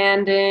little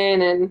hand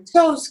in and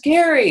so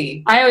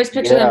scary. I always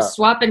picture them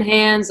swapping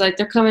hands like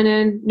they're coming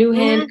in, new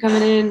hand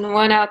coming in,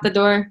 one out the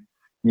door.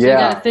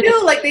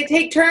 So like they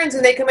take turns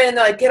and they come in and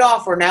they're like, get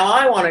off or now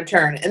I want to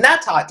turn. And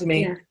that's hot to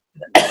me.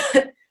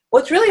 Yeah.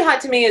 What's really hot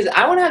to me is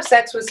I want to have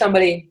sex with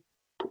somebody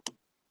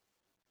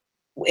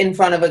in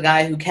front of a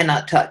guy who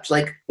cannot touch,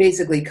 like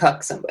basically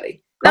cuck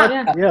somebody.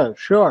 Yeah,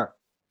 sure.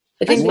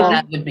 I think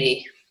that would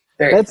be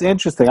very That's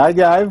interesting.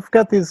 I've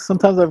got these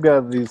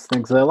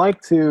things. I like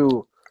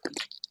to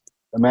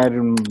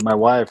imagine my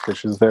wife because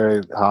she's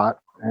very hot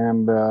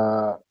and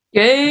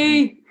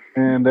gay.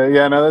 And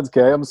no, that's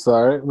gay. I'm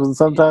sorry.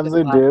 Sometimes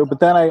I do, but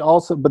then I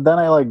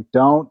like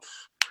don't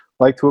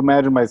like to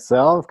imagine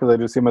myself because I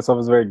just see myself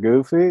as very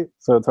goofy,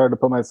 so it's hard to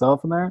put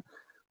myself in there.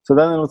 So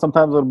then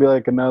sometimes it'll be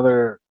like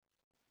another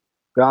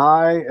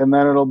guy, and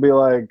then it'll be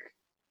like,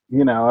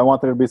 I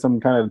want there to be some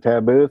kind of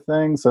taboo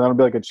thing, so that'll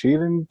be like a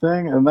cheating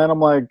thing, and then I'm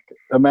like,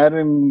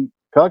 imagine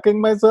cucking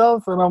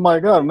myself, and I'm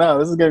like, oh no,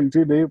 this is getting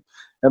too deep,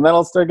 and then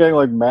I'll start getting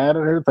like mad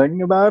at her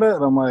thinking about it,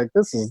 and I'm like,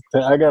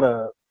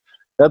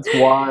 that's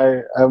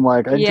why I'm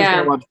like, I just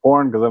don't watch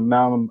porn because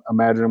I'm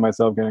imagining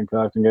myself getting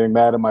cucked and getting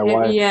mad at my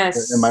wife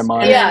in my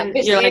mind. Yeah,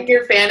 because in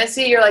your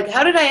fantasy, you're like,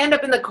 how did I end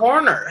up in the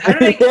corner? How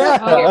did I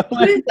get here? Who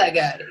is that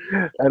guy?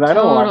 And I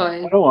don't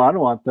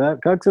want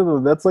that.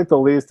 Cucks that's like the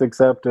least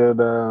accepted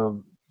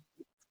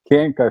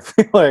kink. I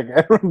feel like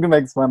everyone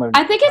makes fun of.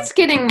 I think it's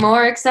getting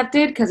more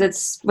accepted because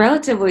it's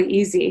relatively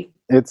easy.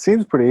 It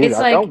seems pretty easy.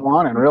 I don't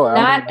want it really.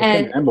 I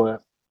can't handle it.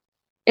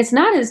 It's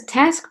not as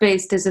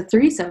task-based as a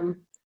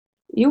threesome.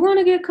 You want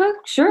to get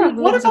cooked? Sure.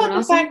 What about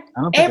the fact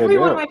every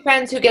one of my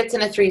friends who gets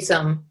in a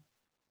threesome,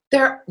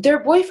 their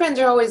boyfriends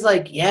are always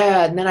like,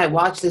 yeah, and then I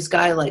watched this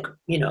guy like,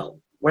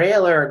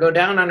 rail her or go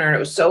down on her and it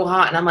was so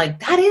hot. And I'm like,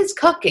 that is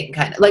cucking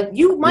kind of. Like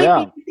you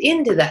might be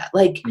into that.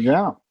 Like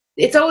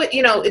it's always,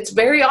 it's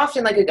very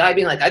often like a guy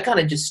being like, I kind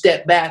of just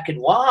step back and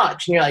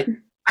watch. And you're like,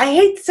 I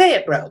hate to say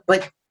it, bro,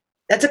 but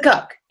that's a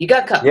cuck. You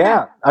got cucked.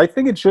 Yeah, I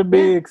think it should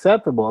be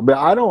acceptable. But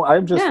I don't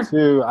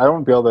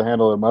be able to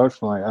handle it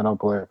emotionally, I don't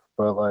believe.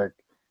 But like,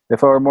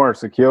 if I were more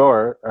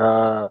secure,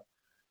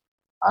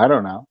 I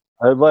don't know.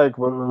 I'd like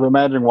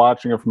imagine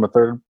watching it from a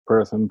third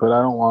person, but I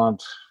don't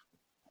want.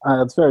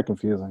 It's very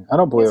confusing. I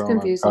don't believe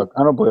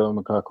I'm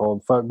a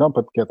cuckold. Fuck, don't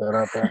get that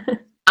out there.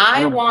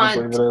 I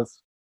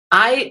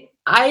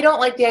don't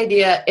like the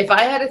idea. If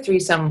I had a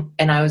threesome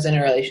and I was in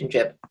a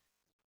relationship,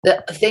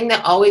 the thing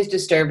that always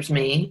disturbs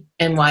me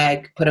and why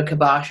I put a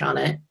kibosh on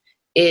it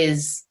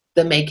is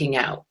the making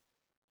out.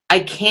 I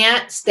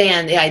can't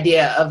stand the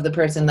idea of the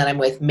person that I'm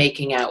with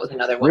making out with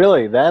another woman.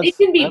 Really?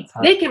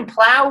 They can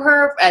plow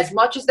her as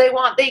much as they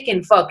want. They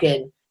can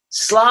fucking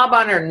slob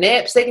on her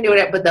nips. They can do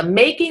whatever. But the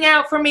making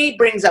out for me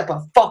brings up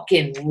a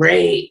fucking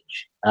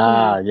rage.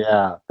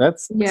 Yeah.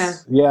 That's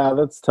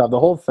tough. The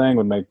whole thing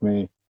would make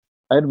me.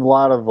 I had a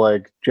lot of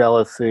like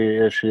jealousy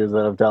issues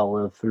that I've dealt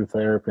with through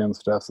therapy and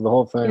stuff. So the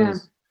whole thing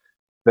is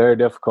very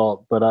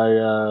difficult. But I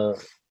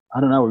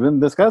don't know. We've been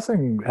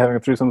discussing having a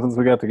threesome since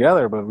we got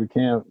together, but we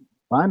can't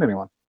find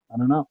anyone. I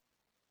don't know.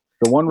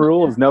 The one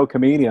rule is no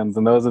comedians,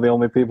 and those are the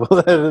only people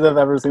that have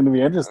ever seemed to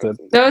be interested.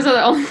 Those are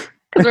the only,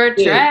 because we're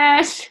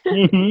trash.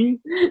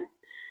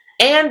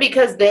 And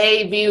because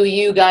they view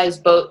you guys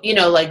both,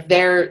 like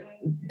they're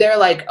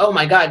like, oh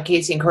my God,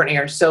 Casey and Courtney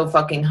are so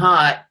fucking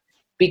hot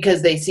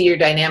because they see your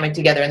dynamic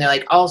together, and they're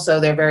like, also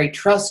they're very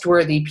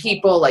trustworthy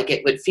people. Like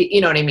it would feel,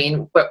 you know what I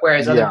mean? But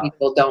whereas other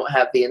people don't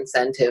have the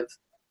incentive.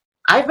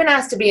 I've been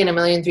asked to be in a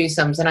million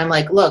threesomes, and I'm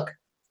like, look,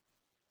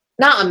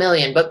 not a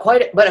million, but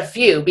a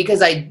few,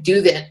 because I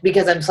do that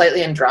because I'm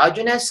slightly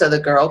androgynous, so the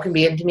girl can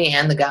be into me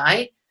and the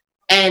guy.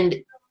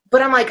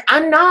 But I'm like,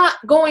 I'm not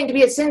going to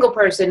be a single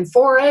person,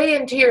 foray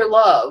into your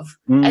love,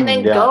 and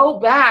then go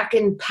back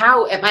and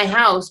pout at my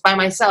house by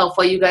myself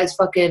while you guys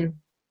fucking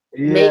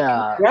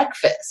make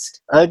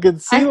breakfast. I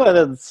could see why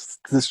that's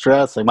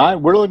distressing.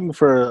 We're looking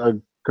for a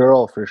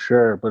girl for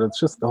sure, but it's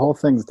just the whole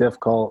thing's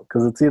difficult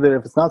because it's either,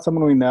 if it's not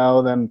someone we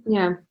know, then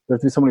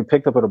there's to be somebody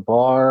picked up at a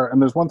bar.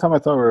 And there's one time I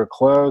thought we were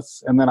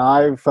close, and then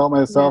I felt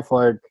myself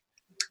like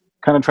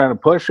kind of trying to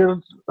push it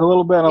a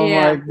little bit. I'm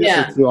like,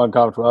 this is too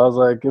uncomfortable. I was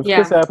like, if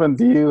this happened,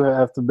 you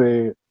have to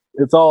be,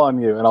 it's all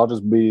on you, and I'll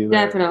just be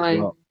there. Definitely.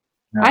 Well.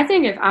 Yeah. I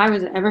think if I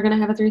was ever going to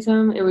have a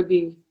threesome, it would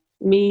be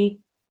me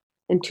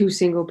and 2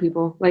 single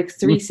people, like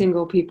 3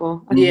 single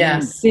people.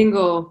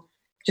 Single,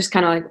 just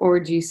kind of like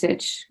orgy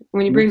sitch.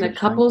 When you bring the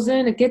couples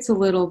in, it gets a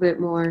little bit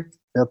more.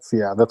 That's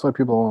why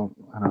people,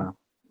 I don't know.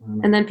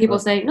 And then people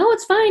say, no,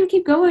 it's fine,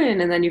 keep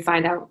going. And then you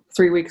find out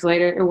 3 weeks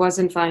later, it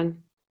wasn't fine.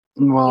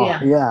 Well,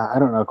 I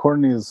don't know.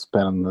 Courtney's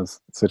been in this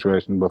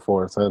situation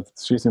before, so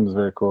she seems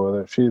very cool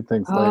with it. She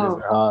thinks ladies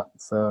are hot,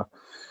 so,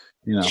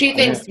 you know. She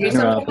thinks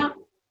threesomes are hot?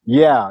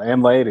 Yeah,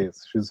 and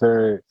ladies.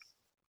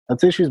 I'd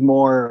say she's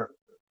more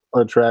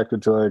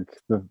attracted to, like,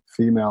 the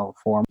female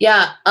form.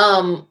 Yeah,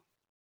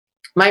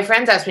 my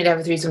friends asked me to have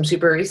a threesome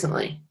super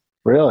recently.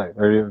 Really?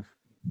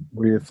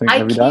 What do you think?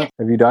 Have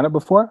you done it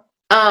before?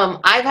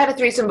 I've had a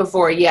threesome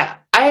before, yeah.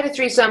 I had a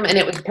threesome, and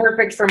it was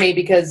perfect for me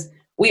because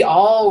we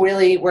all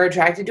really were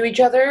attracted to each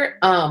other,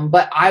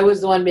 but I was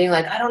the one being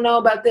like, I don't know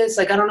about this.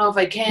 Like, I don't know if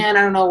I can.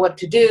 I don't know what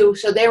to do.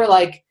 So they were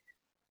like,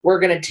 we're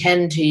going to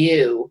tend to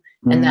you,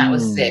 and that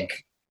was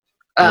sick.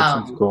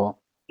 That's cool.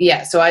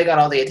 Yeah, so I got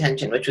all the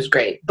attention, which was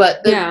great.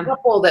 But the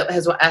couple that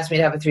has asked me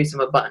to have a threesome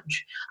a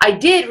bunch. I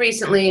did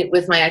recently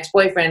with my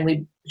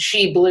ex-boyfriend.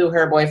 She blew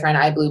her boyfriend.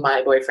 I blew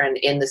my boyfriend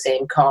in the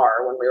same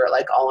car when we were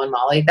like all in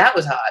Molly. That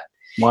was hot.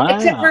 Wow.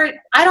 Except for,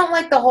 I don't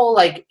like the whole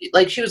like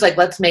she was like,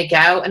 let's make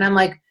out. And I'm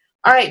like,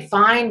 all right,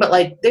 fine. But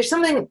like, there's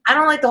something, I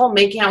don't like the whole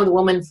making out with a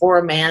woman for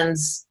a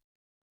man's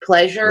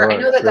pleasure. I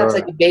know that's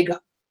like a big,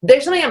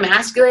 there's something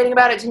emasculating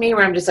about it to me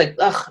where I'm just like,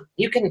 ugh,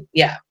 you can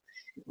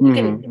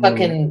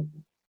fucking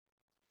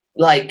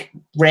like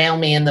rail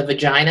me in the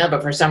vagina,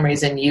 but for some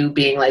reason you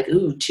being like,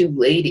 ooh, too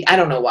lady. I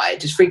don't know why. It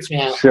just freaks me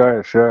out.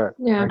 Sure.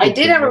 Yeah. I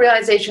did have a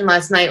realization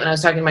last night when I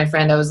was talking to my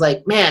friend. I was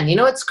like, man, you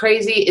know what's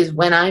crazy is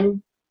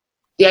when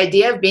the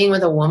idea of being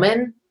with a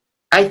woman,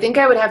 I think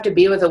I would have to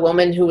be with a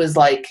woman who was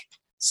like,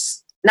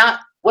 not,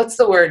 what's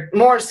the word,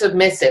 more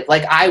submissive.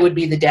 Like I would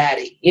be the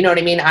daddy. You know what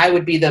I mean? I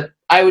would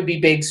be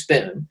big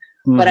spoon.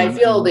 Mm-hmm. But I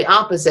feel the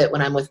opposite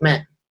when I'm with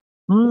men.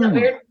 Isn't that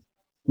weird?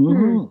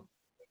 Mm-hmm.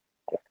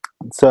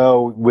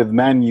 So with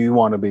men, you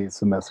want to be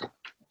submissive?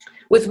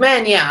 With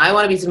men, yeah, I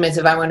want to be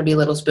submissive. I want to be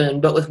little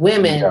spoon. But with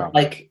women,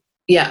 I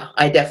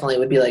definitely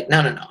would be like,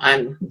 no.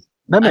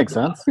 That makes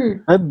sense.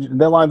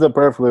 That lines up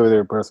perfectly with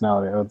your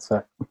personality, I would say.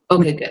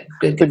 Okay, good.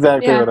 That's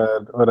exactly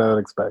what I would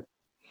expect.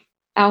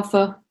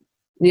 Alpha.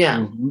 Yeah.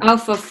 Mm-hmm.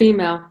 Alpha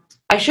female.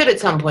 I should at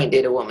some point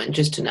date a woman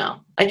just to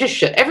know. I just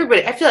should.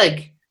 Everybody, I feel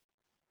like,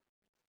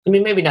 I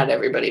mean, maybe not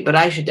everybody, but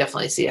I should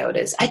definitely see how it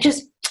is. I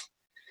just,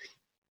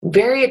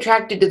 very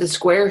attracted to the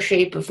square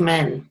shape of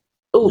men.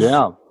 Oof.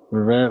 Yeah,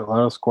 we're a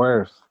lot of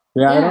squares.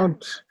 Yeah,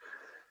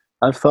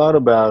 I've thought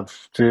about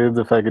dudes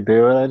if I could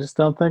do it. I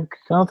don't think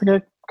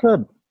I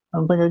could. I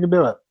don't think I could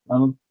do it.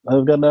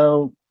 I've got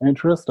no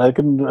interest. I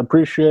can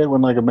appreciate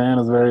when like a man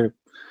is very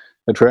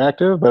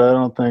attractive, but I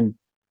don't think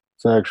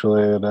it's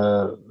actually it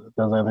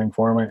does anything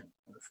for me.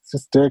 It's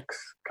just dicks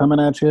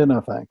coming at you.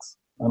 No thanks.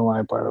 I don't want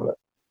any part of it.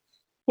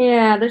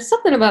 Yeah, there's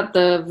something about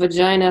the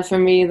vagina for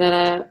me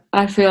that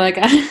I feel like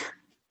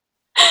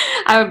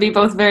I would be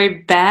both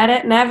very bad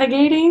at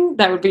navigating.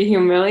 That would be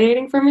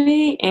humiliating for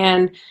me.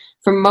 And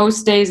for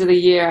most days of the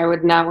year, I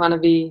would not want to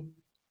be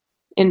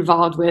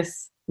involved with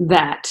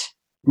that.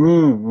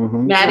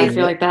 Mm-hmm. Maddie, I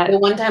feel like that. The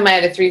one time I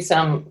had a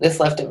threesome, this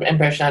left an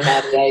impression on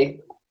Maddie.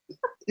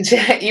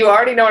 You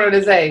already know what I'm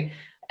going to say.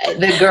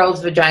 The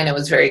girl's vagina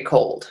was very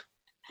cold.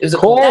 It was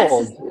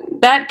cold.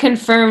 That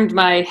confirmed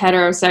my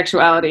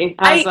heterosexuality.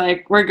 I was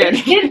like, we're good.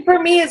 It did for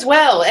me as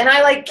well. And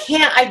I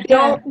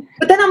don't. Yeah.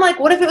 But then I'm like,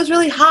 what if it was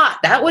really hot?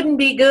 That wouldn't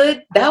be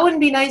good. That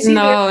wouldn't be nice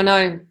either.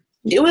 No.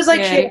 It was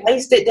like she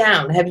iced it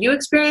down. Have you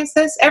experienced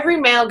this? Every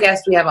male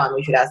guest we have on,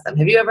 we should ask them.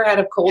 Have you ever had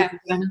a cold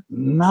vagina?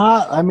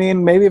 I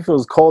mean, maybe if it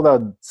was cold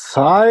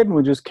outside and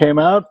we just came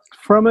out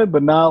from it,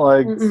 but not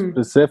like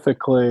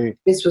specifically.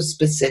 This was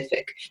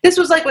specific. This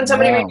was like when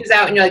somebody reaches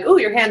out and you're like, oh,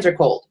 your hands are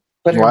cold.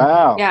 But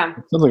wow. Yeah.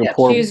 Sounds like a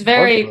poor she's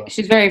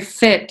very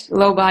fit,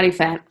 low body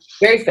fat.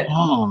 Very fit.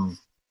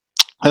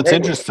 That's very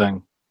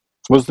interesting.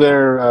 Was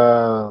there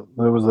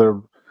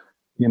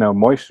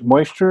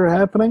moisture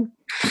happening?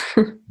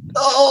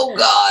 Oh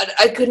God,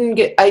 I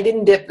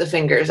didn't dip the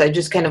fingers. I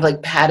just kind of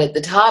like patted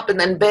the top and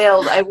then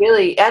bailed. I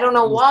don't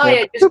know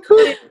why. I just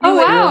couldn't do it.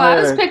 Wow, I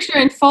was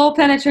picturing full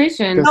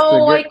penetration.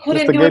 I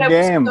couldn't do it.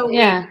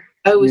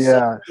 I was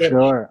so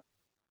sure.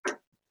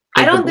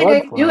 I don't think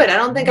I could do it. I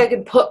don't think I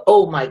could put.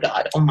 Oh my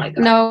god.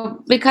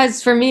 No,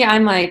 because for me,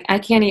 I'm like, I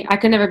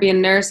could never be a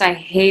nurse. I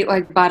hate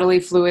like bodily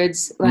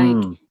fluids.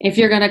 Like, if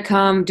you're gonna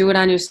come, do it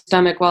on your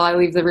stomach while I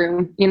leave the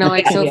room. You know,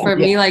 like for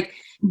me, like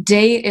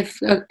if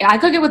I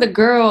could get with a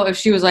girl if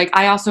she was like,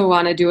 I also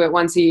want to do it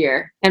once a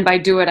year, and by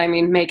do it I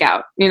mean make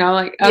out. You know,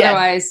 like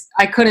otherwise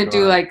I couldn't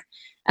do like.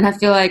 And I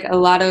feel like a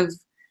lot of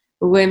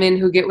women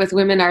who get with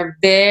women are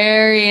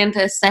very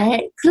into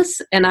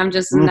sex, and I'm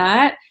just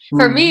not.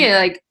 For me,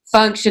 like.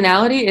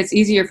 Functionality, it's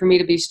easier for me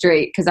to be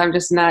straight because I'm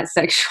just not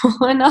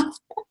sexual enough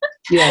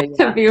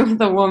to be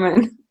with a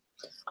woman.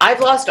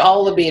 I've lost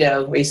all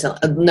libido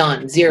recently.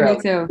 None. Zero.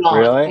 Me too. Gone.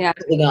 Really?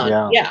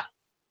 Gone. Yeah.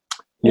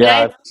 I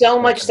had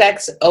so much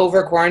sex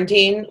over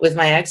quarantine with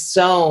my ex,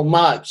 so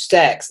much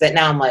sex that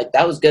now I'm like,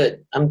 that was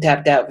good. I'm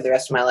tapped out for the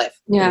rest of my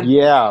life.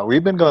 Yeah,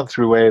 we've been going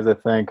through waves, I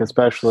think,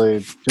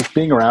 especially just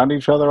being around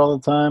each other all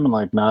the time and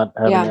like not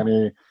having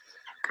any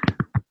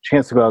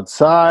chance to go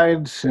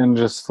outside and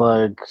just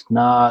like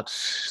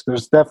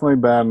there's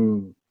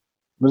been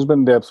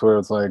dips where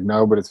it's like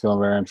nobody's feeling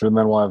very interested, and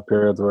then we'll have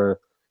periods where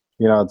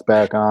it's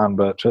back on,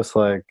 but just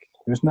like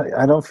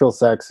I don't feel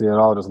sexy at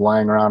all just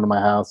lying around in my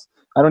house.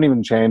 I don't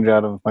even change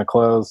out of my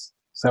clothes.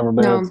 It's never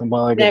been something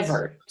like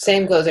never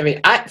same clothes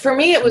for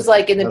me it was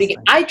like in the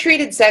beginning I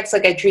treated sex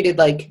like I treated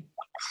like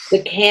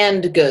the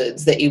canned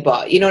goods that you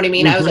bought. You know what I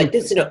mean? I was like,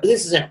 this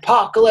is an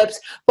apocalypse.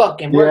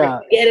 Fucking, we're going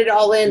to get it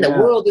all in. The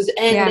world is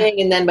ending.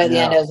 And then by the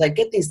end, I was like,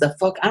 get these the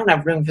fuck. I don't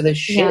have room for this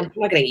shit. I'm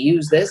not going to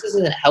use this. This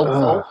isn't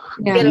helpful.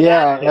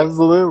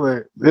 Absolutely.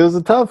 It was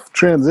a tough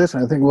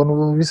transition. I think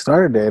when we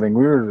started dating,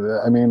 we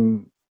were, I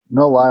mean,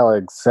 no lie,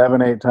 like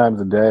 7-8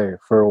 times a day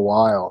for a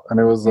while. And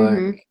it was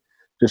like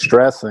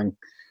distressing.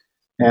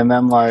 And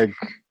then like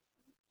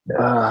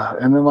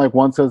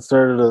once it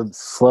started to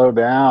slow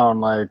down,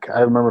 like I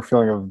remember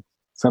feeling a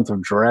sense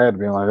of dread,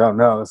 being like, "Oh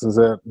no, this is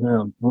it."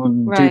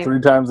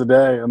 2-3 times a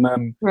day, and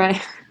then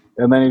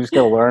you just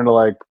gotta learn to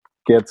like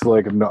get to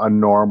like a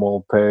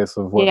normal pace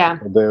of what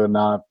people do and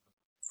not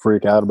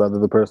freak out about that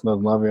the person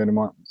doesn't love you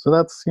anymore. So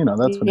that's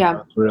that's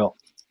real.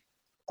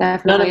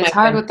 Definitely, it's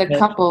hard with the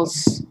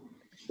couples.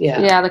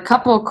 The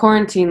couple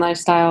quarantine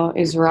lifestyle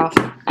is rough,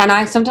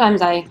 and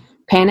sometimes I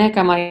panic.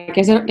 I'm like,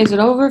 is it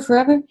over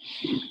forever?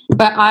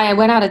 But I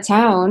went out of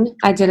town.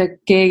 I did a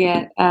gig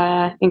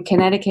in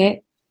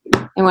Connecticut,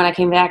 and when I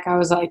came back, I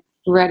was like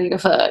ready to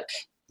fuck.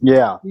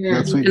 Yeah.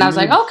 And I was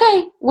like,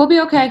 okay, we'll be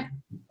okay.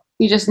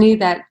 You just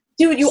need that.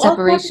 Dude, you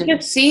also have to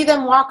just see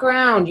them walk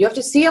around. You have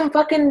to see them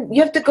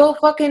you have to go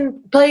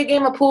fucking play a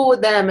game of pool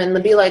with them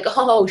and be like,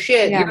 oh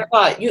shit, you're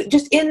hot. You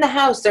just in the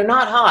house, they're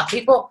not hot.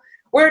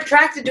 We're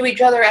attracted to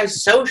each other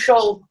as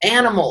social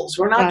animals.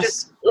 We're not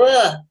just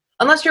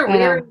unless you're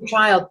rearing a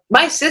child.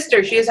 My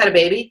sister, she has had a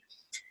baby,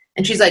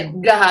 and she's like,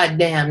 God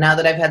damn, now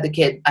that I've had the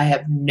kid, I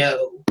have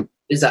no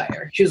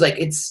desire. She was like,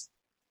 it's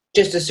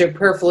just a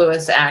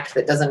superfluous act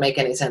that doesn't make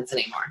any sense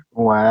anymore.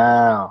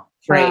 Wow.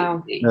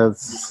 Crazy.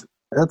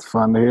 That's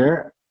fun to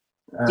hear.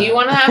 Do you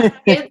want to have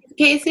kids,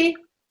 Casey?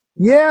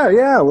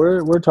 Yeah,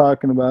 we're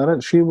talking about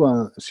it. She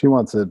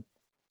wants it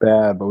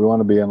bad, but we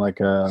want to be in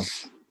like a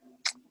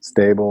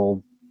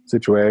stable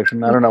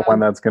situation. I don't know when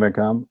that's going to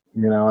come.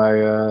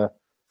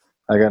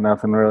 I got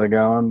nothing really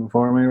going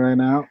for me right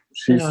now.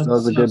 She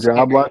does a good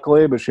job,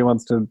 luckily, but she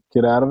wants to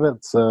get out of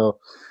it. So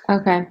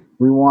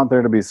we want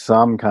there to be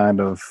some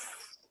kind of,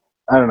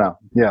 I don't know.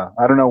 Yeah,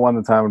 I don't know when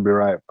the time would be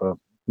right, but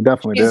we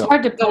definitely do. It's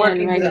hard to still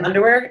working the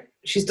underwear.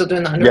 She's still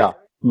doing the underwear.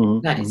 Yeah.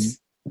 Mm-hmm. Nice.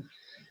 Mm-hmm.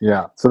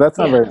 Yeah. So that's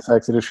not very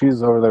sexy.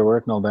 She's over there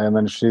working all day, and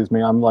then she sees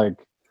me. I'm like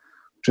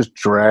just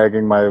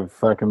dragging my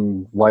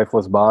fucking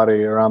lifeless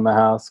body around the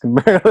house. Can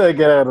barely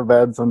get out of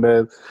bed some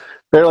days.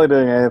 Barely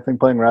doing anything,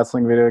 playing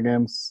wrestling video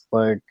games.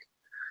 Like,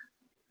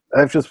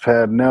 I've just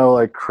had no,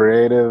 like,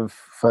 creative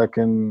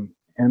fucking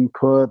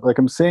input. Like,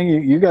 I'm seeing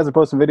you guys are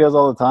posting videos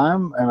all the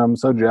time, and I'm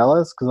so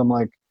jealous because I'm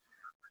like,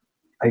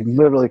 I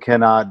literally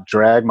cannot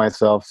drag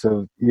myself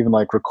to even,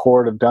 like,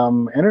 record a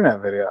dumb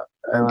internet video.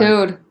 And,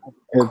 dude,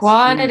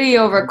 quantity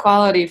over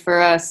quality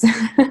for us.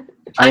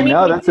 I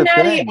know, that's the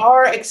thing.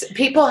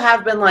 People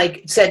have been,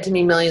 like, said to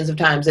me millions of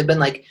times, they've been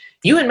like,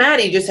 you and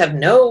Maddie just have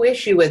no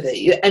issue with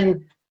it.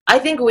 And I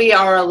think we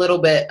are a little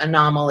bit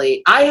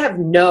anomaly.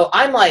 I'm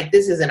like,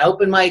 this is an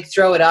open mic,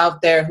 throw it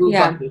out there. Who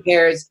fucking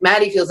cares?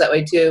 Maddie feels that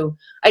way too.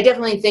 I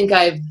definitely think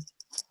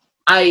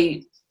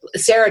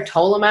Sarah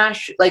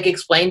Tolamash like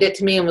explained it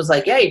to me and was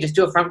like, yeah, you just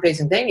do a front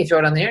facing thing. You throw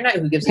it on the internet.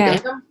 Who gives a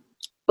damn?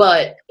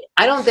 But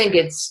I don't think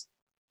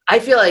I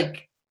feel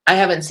like I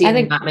haven't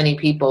seen that many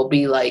people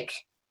be like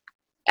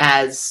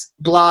as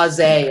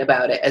blasé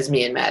about it as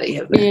me and Maddie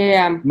have been.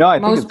 Yeah. No, I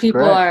think most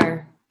people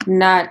are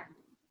not.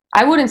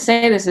 I wouldn't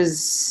say this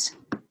is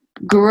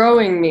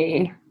growing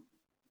me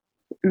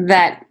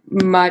that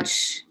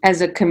much as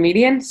a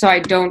comedian. So I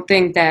don't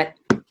think that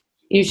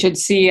you should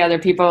see other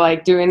people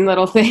like doing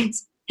little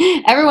things.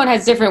 Everyone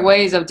has different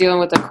ways of dealing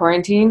with the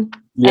quarantine.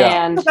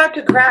 Yeah. And it's about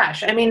to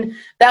crash. I mean,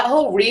 that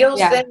whole Reels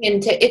thing,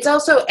 and it's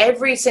also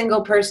every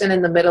single person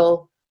in the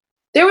middle.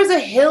 There was a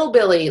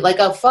hillbilly, like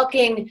a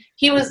fucking,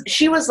 she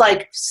was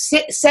like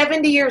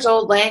 70 years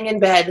old, laying in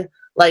bed,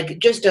 like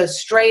just a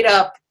straight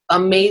up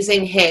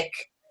amazing hick.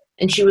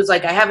 And she was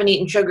like, I haven't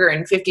eaten sugar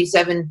in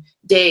 57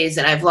 days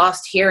and I've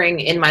lost hearing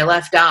in my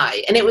left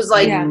eye. And it was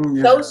like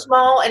so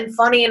small and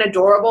funny and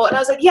adorable. And I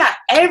was like, yeah,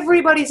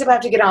 everybody's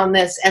about to get on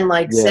this and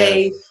like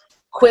say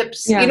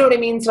quips. You know what I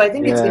mean? So I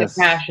think it's going to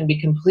crash and be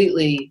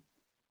completely,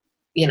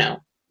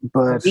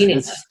 but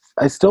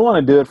I still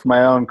want to do it for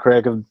my own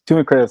creative.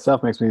 Doing creative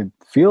stuff makes me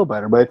feel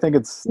better. But I think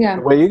it's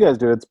the way you guys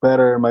do it's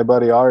better. My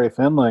buddy Ari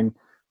Finling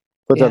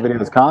puts out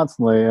videos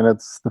constantly. And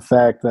it's the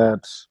fact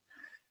that,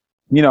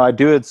 I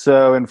do it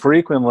so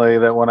infrequently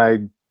that when I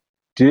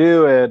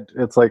do it,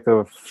 it's like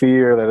the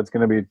fear that it's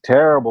going to be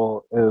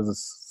terrible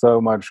is so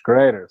much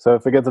greater. So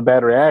if it gets a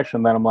bad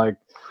reaction, then I'm like,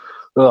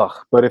 ugh.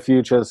 But if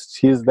you just,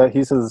 he's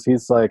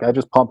like, I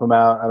just pump him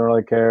out. I don't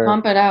really care.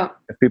 Pump it out.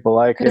 If people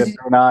like it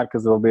or not,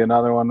 because there'll be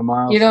another one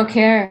tomorrow. You don't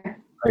care.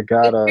 I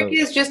gotta. The trick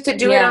is just to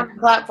do it on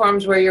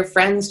platforms where your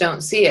friends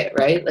don't see it,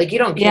 right? Like you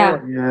don't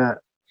care. Yeah.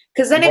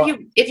 Because then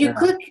if you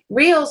click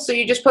Reels, so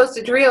you just post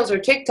it to Reels or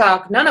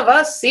TikTok, none of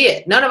us see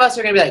it. None of us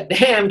are going to be like,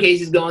 damn,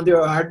 Casey's going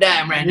through a hard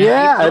time right now.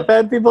 Yeah, I've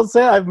had people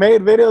say, I've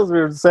made videos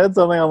or said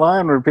something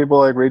online where people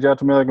like reach out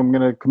to me like I'm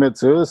going to commit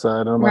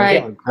suicide. And I'm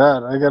like, oh,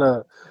 God, I got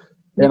to.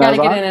 You got to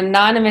get an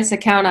anonymous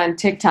account on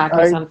TikTok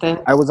or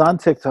something. I was on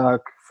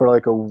TikTok for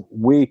like a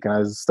week and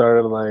I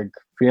started like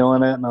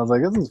feeling it and I was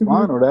like, this is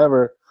fun or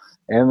whatever.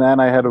 And then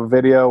I had a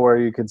video where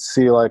you could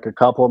see like a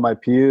couple of my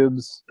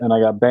pubes and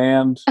I got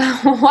banned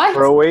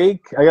for a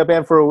week. I got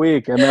banned for a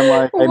week. And then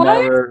like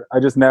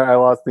I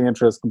lost the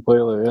interest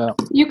completely. Yeah.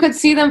 You could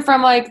see them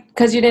from like,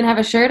 cause you didn't have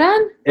a shirt on?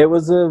 It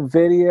was a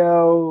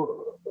video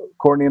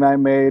Courtney and I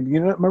made.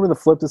 Remember the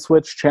flip the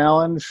switch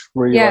challenge?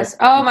 Where you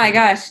oh my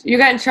gosh. You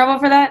got in trouble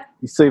for that?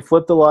 So you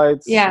flip the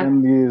lights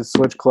and you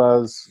switch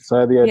clothes. So I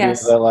had the idea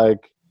that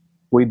like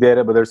we did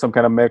it, but there's some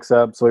kind of mix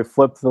up. So we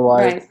flipped the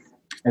lights. Right.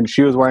 And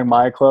she was wearing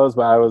my clothes,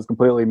 but I was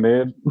completely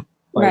nude.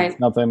 Like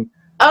nothing.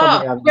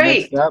 Oh,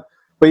 great.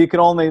 But you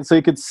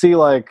could see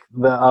like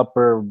the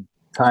upper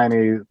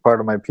tiny part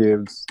of my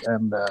pubes,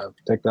 and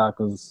TikTok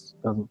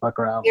doesn't fuck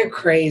around. You're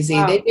crazy.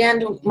 Wow. They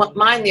banned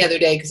mine the other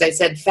day because I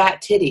said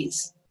fat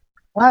titties.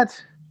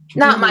 What?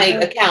 Not my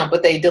account,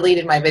 but they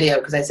deleted my video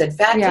because I said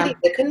fat titties.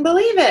 They couldn't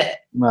believe it.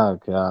 Oh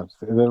God!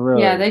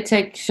 Really, they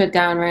take shit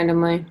down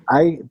randomly.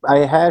 I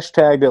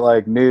hashtagged it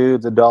like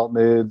nudes, adult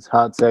nudes,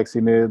 hot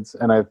sexy nudes,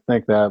 and I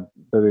think that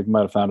they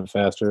might have found it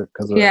faster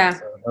because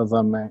that was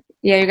on me.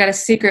 Yeah, you got to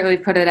secretly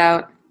put it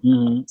out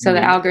so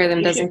the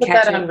algorithm doesn't catch it.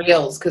 Put that on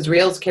Reels because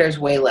Reels cares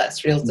way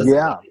less. Reels doesn't.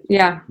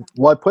 Yeah.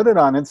 Well, I put it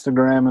on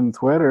Instagram and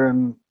Twitter,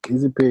 and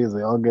easy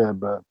peasy, all good,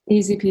 but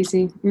easy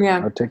peasy.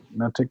 Yeah.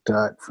 No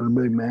TikTok for the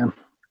big man.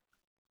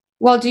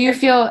 Well, do you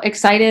feel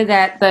excited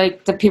that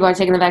the people are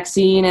taking the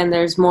vaccine and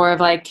there's more of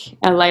like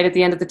a light at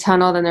the end of the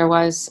tunnel than there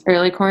was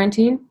early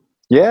quarantine?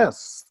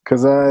 Yes,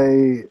 because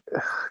I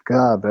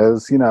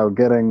was,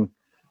 getting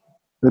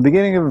the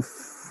beginning of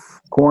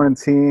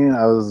quarantine,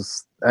 I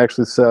was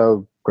actually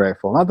so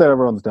grateful. Not that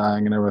everyone's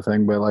dying and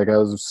everything, but like I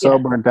was so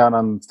burnt out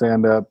on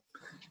stand-up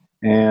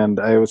and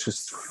I was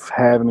just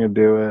having to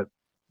do it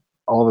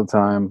all the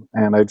time.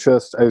 And I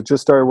just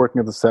started working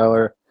at the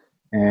Cellar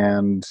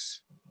and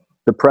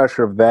the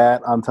pressure of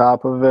that on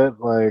top of it,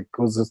 like,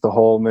 was just a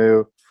whole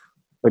new,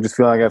 like, just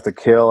feeling like I have to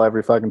kill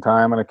every fucking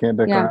time and I can't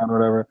dick around or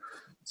whatever.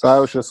 So I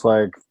was just,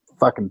 like,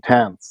 fucking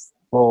tense,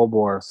 full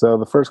bore. So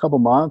the first couple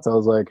months, I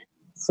was, like,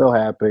 so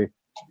happy.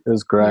 It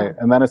was great. Yeah.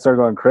 And then I started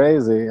going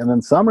crazy. And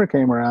then summer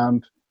came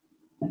around,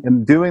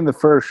 and doing the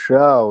first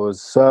show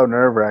was so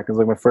nerve-wracking. It was,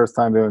 like, my first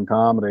time doing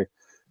comedy.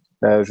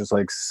 I was just,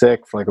 like,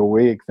 sick for, like, a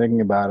week thinking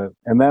about it.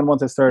 And then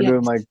once I started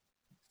doing, like,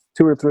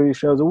 2 or 3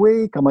 shows a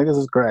week, I'm like, this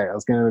is great. I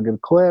was getting a good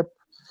clip.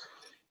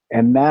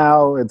 And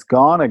now it's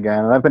gone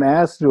again. And I've been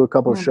asked to do a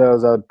couple of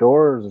shows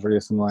outdoors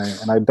recently,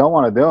 and I don't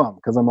want to do them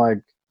because I'm like,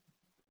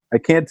 I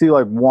can't do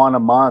like one a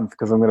month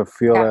because I'm going to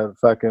feel that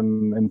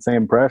fucking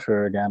insane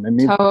pressure again. It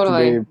needs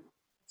to be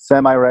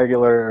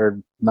semi-regular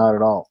or not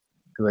at all.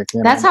 I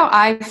can't. That's how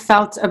I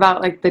felt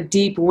about like the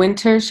deep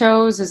winter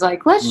shows is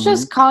like, let's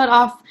just call it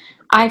off.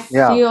 I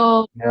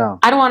feel,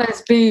 I don't want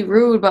to be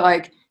rude, but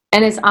like,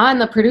 and it's on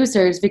the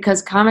producers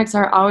because comics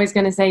are always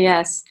going to say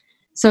yes.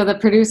 So the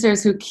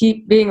producers who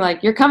keep being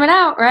like, you're coming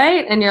out,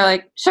 right? And you're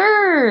like,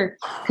 sure.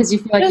 Because you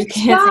feel like you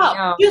can't say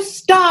no. Just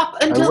stop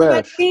until the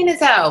vaccine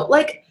is out.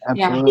 Like,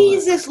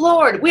 Jesus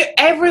Lord.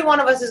 Every one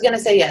of us is going to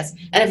say yes.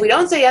 And if we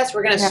don't say yes,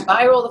 we're going to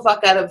spiral the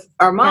fuck out of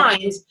our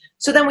minds.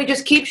 So then we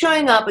just keep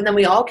showing up and then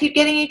we all keep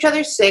getting each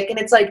other sick. And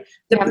it's like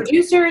the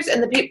producers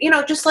and the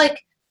people, just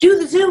like do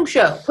the Zoom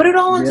show. Put it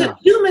all on Zoom.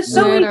 Zoom is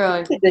so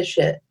easy to this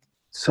shit.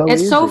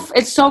 It's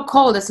so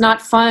cold. It's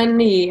not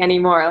funny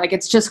anymore. Like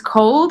it's just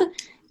cold.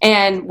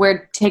 And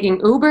we're taking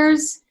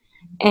Ubers,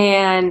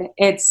 and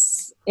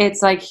it's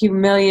like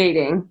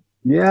humiliating.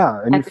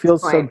 Yeah, and you feel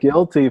so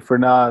guilty for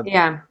not.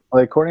 Yeah.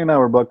 Like Courtney and I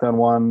were booked on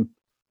one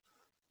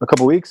a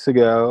couple weeks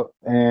ago,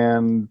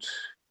 and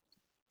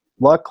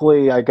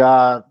luckily I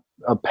got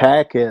a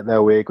packet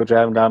that week, which I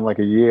haven't gotten in like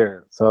a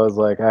year. So I was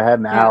like, I had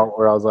an out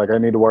where I was like, I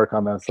need to work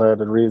on this. So I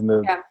had a reason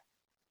to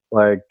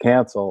like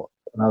cancel.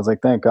 And I was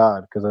like, thank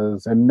God, because I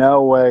was in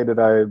no way did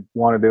I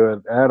want to do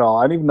it at all.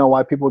 I didn't even know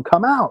why people would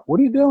come out. What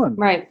are you doing?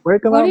 Right.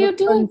 Break them what out are you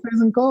doing?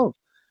 Freezing cold.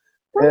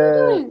 What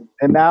are you doing?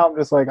 And now I'm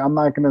just like, I'm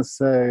not gonna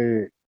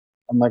say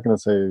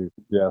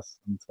yes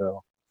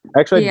until.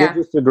 Actually, I did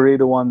just agree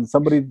to one.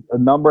 A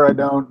number I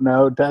don't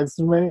know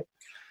texted me.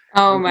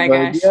 Oh my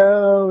gosh.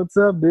 Yo, what's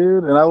up,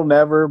 dude? And I'll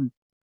never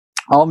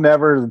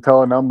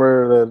tell a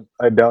number that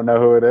I don't know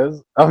who it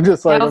is. I'm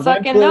just like, I'll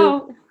fucking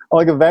know.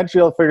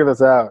 Eventually I'll figure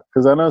this out,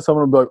 because I know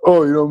someone will be like,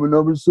 oh, you don't have my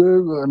number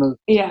saved?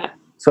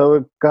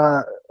 So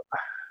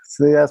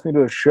they asked me to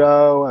do a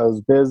show. I was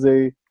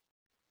busy,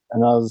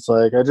 and I was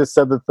like, I just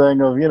said the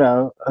thing of,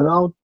 and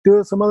I'll do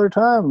it some other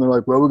time. And they're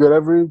like, well, we got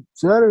every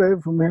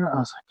Saturday from here. I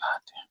was like, God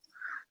damn.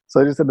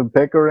 So I just had to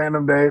pick a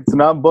random date. So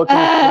now I'm booking a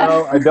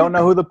show. I don't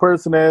know who the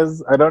person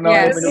is. I don't know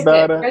anything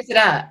about it. Where's it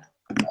at?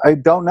 I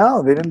don't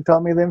know. They didn't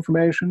tell me the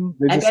information.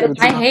 They just said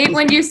I hate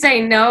when you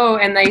say no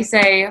and they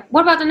say,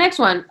 what about the next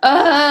one?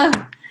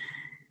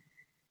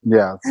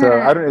 Yeah, so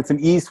it's in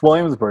East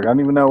Williamsburg. I don't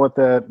even know what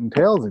that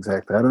entails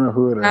exactly. I don't know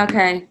who it is.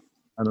 Okay.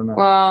 I don't know.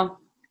 Well,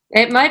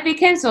 it might be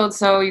canceled,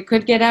 so you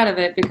could get out of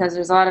it, because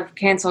there's a lot of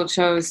canceled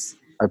shows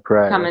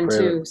coming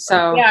too.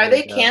 So are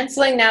they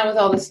canceling now with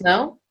all the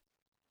snow?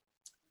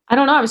 I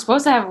don't know. I'm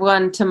supposed to have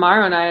one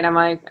tomorrow night. I'm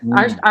like,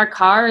 our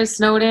car is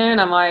snowed in.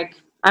 I'm like,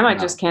 I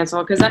might just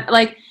cancel, because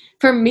like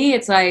for me,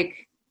 it's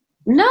like,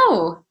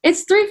 no,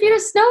 it's 3 feet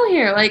of snow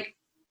here. Like,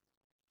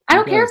 I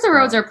don't care if the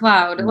roads are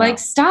plowed. No. Like,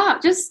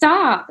 just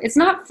stop. It's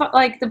not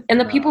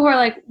the people who are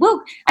like,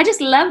 well, I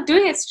just love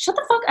doing it. Shut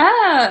the fuck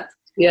up.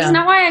 Yeah. That's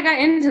not why I got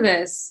into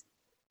this.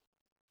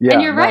 Yeah,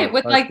 and you're right.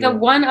 With like the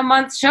 1 a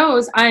month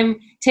shows, I'm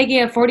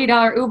taking a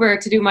 $40 Uber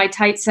to do my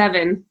tight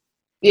 7.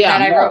 Yeah,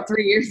 that I wrote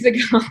 3 years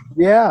ago.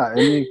 Yeah,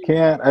 and you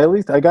can't. At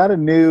least I got a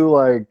new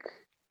like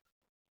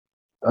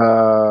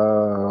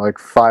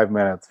 5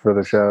 minutes for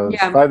the shows.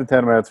 5 to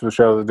 10 minutes for the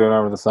shows I was doing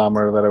over the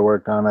summer that I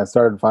worked on. I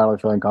started finally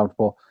feeling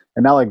comfortable,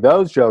 and now like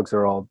those jokes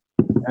are old,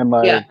 and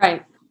like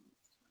I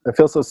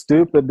feel so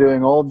stupid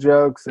doing old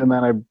jokes, and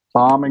then I'm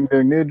bombing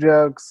doing new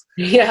jokes.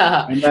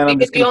 Yeah, and then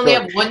because you only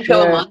have one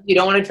show a month, you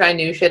don't want to try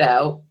new shit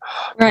out.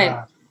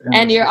 Right.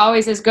 And you're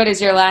always as good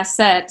as your last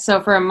set.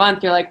 So for a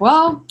month, you're like,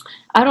 well,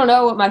 I don't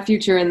know what my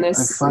future in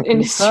this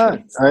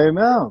industry is. I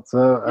know.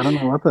 So I don't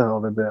know what the hell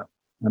to do.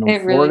 And I'm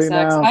it really sucks.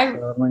 Now, so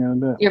what am I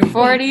gonna do? You're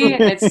 40.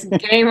 It's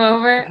game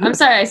over. I'm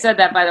sorry I said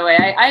that, by the way.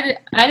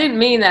 I didn't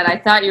mean that. I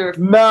thought you were.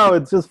 No,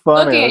 it's just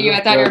funny. Looking at you,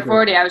 I thought you were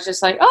 40. I was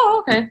just like,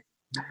 oh, okay.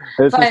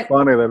 It's just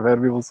funny that I've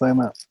had people saying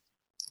that.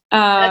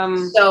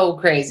 That's so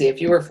crazy. If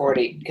you were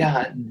 40,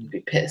 God, you'd be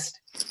pissed.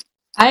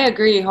 I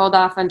agree. Hold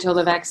off until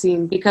the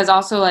vaccine, because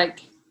also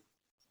like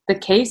the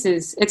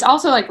cases, it's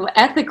also like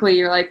ethically,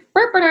 you're like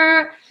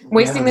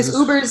wasting this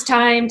Uber's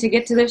time to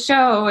get to the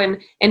show and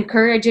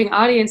encouraging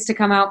audience to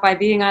come out by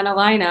being on a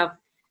lineup.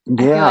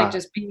 I feel like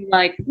just being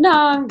like, no,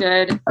 I'm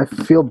good. I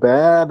feel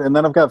bad, and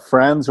then I've got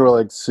friends who are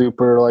like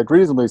super, like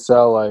reasonably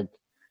so, like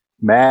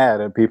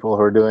mad at people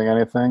who are doing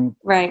anything.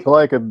 Right. So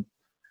like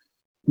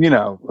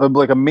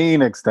like a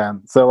mean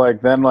extent. So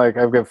like then like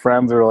I've got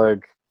friends who are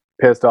like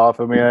pissed off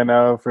at me, I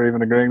know, for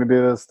even agreeing to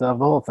do this stuff.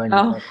 The whole thing.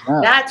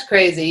 That's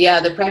crazy. Yeah,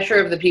 the pressure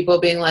of the people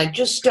being like,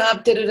 just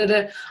stop.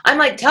 I'm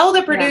like, tell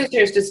the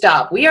producers to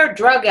stop. We are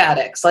drug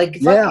addicts. Like,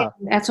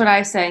 that's what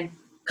I say.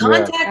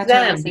 Contact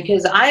them,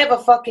 because I have a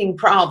fucking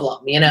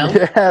problem,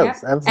 Yes,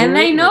 absolutely. And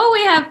they know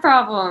we have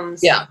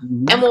problems. Yeah.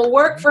 Mm-hmm. And we'll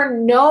work for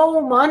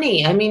no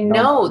money. I mean,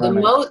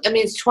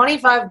 it's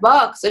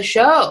 $25 a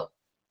show.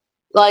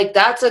 Like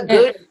that's a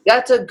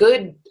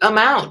good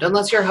amount,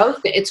 unless you're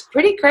hosting. It's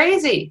pretty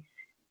crazy.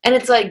 And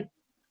it's like,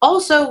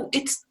 also,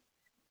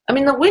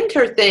 the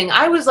winter thing,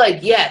 I was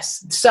like,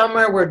 yes,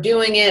 summer, we're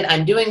doing it.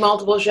 I'm doing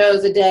multiple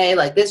shows a day.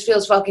 Like, this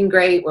feels fucking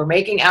great. We're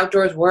making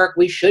outdoors work.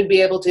 We should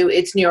be able to.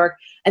 It's New York.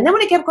 And then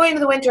when it kept going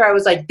to the winter, I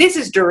was like, this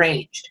is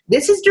deranged.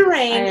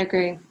 I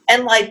agree.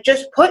 And like,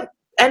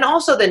 and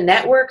also the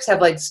networks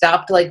have like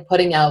stopped like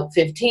putting out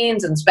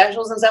 15s and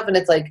specials and stuff. And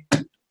it's like,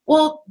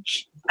 well,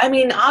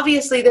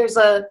 obviously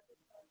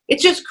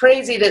it's just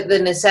crazy that the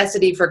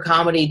necessity for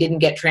comedy didn't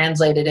get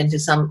translated into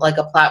some, like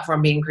a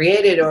platform being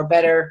created or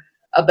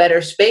a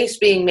better space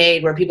being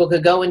made where people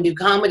could go and do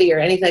comedy or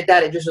anything like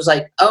that. It just was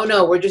like, oh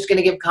no, we're just going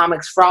to give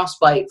comics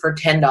frostbite for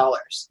 $10.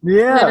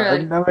 Yeah.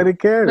 Literally. Nobody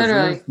cares.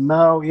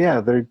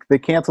 Literally. They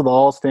canceled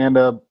all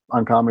stand-up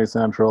on Comedy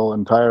Central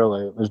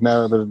entirely. There's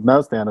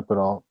no stand-up at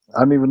all. I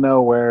don't even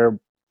know where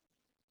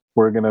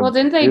we're going to. Well,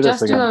 didn't they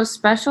just do those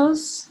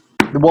specials?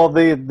 Well,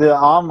 the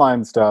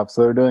online stuff,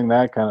 so they're doing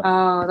that kind of.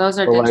 Oh, those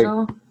are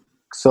digital.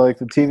 So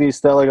the TV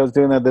stuff, like I was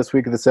doing that this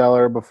week at the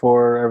Cellar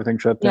before everything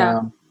shut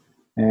down,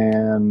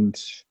 and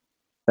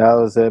that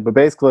was it. But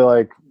basically,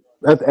 like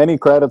any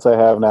credits I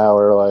have now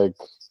are like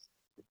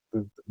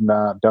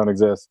don't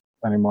exist.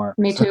 anymore.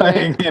 Me too. So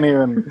I can't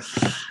even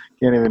use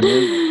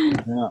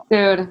it. Yeah.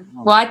 Dude.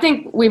 Well, I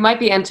think we might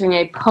be entering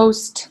a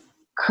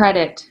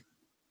post-credit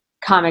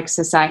comic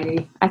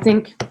society. I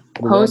think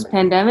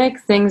post-pandemic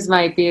things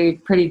might be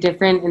pretty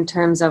different in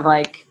terms of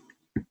like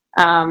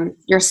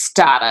your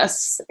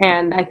status,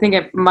 and I think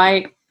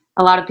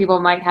a lot of people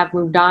might have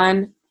moved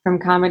on from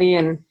comedy,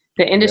 and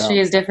the industry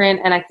is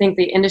different, and I think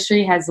the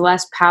industry has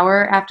less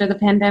power after the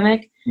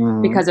pandemic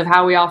because of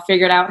how we all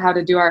figured out how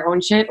to do our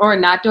own shit or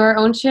not do our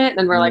own shit,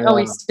 and we're like, oh,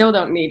 we still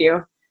don't need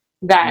you.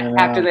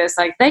 After this,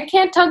 like, they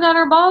can't tug on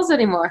our balls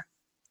anymore.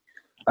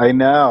 I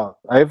know.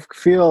 I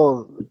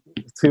feel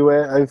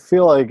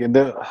like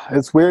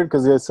it's weird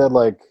because they said,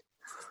 like,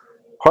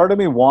 part of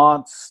me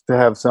wants to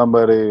have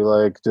somebody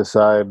like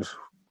decide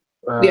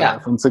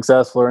if I'm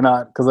successful or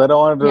not, because I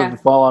don't want it to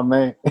fall on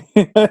me.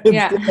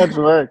 It's too much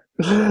work.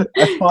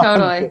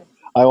 Totally.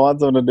 I want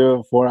someone to do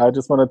it for me. I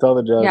just want to tell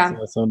the jokes and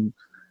let someone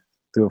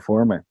do it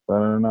for me. But I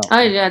don't know.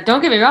 Oh yeah,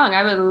 don't get me wrong.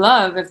 I would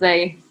love if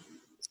they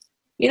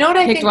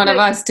picked one of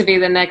us to be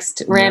the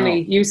next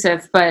Rami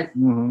Youssef, but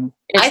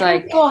it's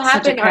like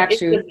such a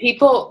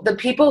crapshoot. The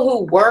people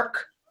who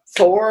work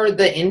for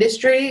the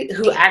industry,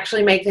 who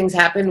actually make things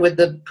happen with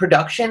the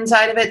production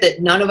side of it that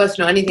none of us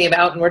know anything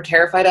about and we're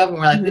terrified of, and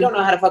we're like, we don't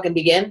know how to fucking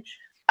begin.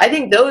 I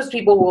think those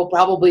people will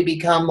probably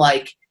become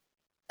like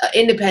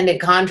independent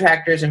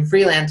contractors and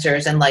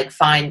freelancers and like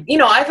find,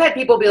 I've had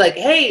people be like,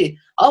 hey,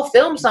 I'll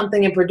film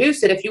something and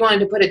produce it if you wanted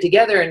to put it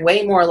together, and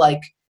way more of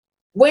like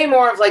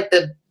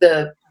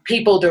the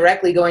people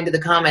directly going to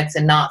the comics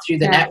and not through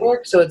the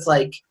network. So it's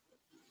like,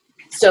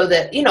 so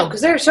that, because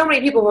there are so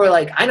many people who are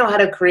like, I know how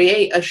to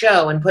create a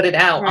show and put it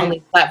out on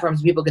these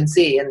platforms people can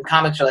see, and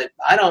comics are like,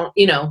 I don't,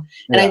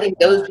 and I think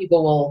those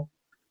people will,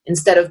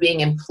 instead of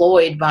being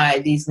employed by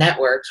these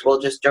networks, will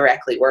just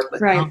directly work with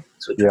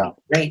comics, which would be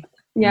great.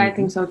 Yeah, I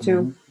think so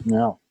too.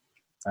 Yeah,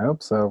 I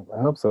hope so,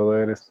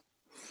 ladies.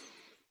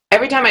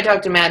 Every time I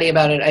talk to Maddie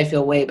about it, I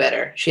feel way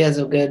better. She's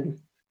a good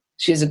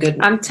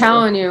I'm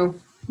telling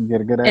you, get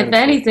a good if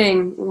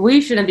anything,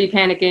 we shouldn't be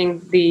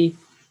panicking. The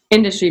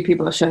industry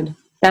people should.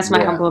 That's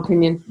my humble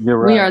opinion. You're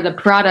right. We are the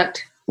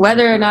product.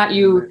 Whether or not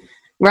you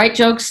write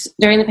jokes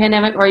during the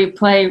pandemic or you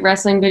play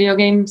wrestling video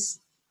games,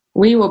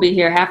 we will be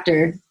here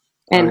after.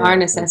 And our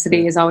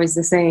necessity is always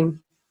the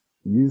same.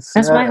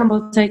 That's my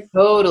humble take.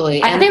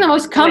 Totally. I think the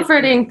most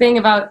comforting thing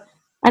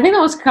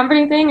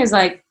is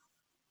like,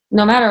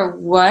 no matter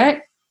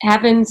what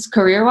happens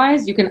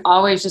career-wise, you can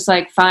always just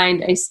like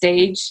find a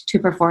stage to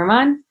perform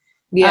on.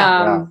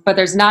 But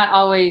there's not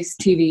always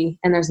TV,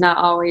 and there's not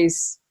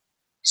always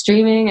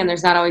streaming, and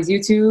there's not always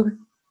YouTube,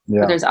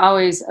 but there's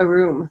always a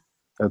room.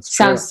 That's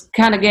true. Sounds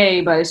kind of gay,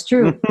 but it's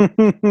true.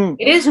 It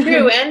is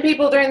true. And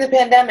people during the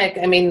pandemic,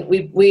 I mean,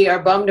 we are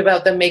bummed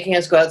about them making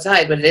us go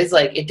outside, but it is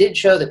like, it did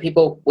show that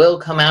people will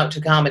come out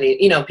to comedy.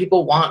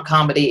 People want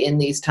comedy in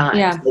these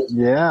times.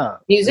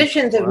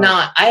 Musicians have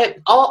not. I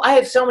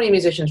have so many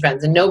musicians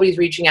friends, and nobody's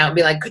reaching out and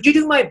be like, could you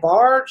do my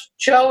bar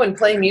show and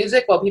play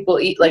music while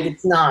people eat? Like,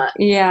 it's not.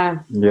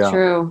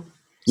 True.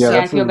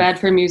 I feel bad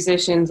for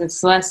musicians.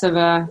 It's less of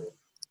a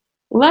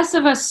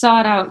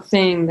sought out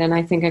thing than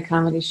I think a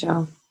comedy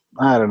show.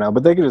 I don't know,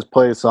 but they can just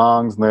play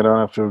songs and they don't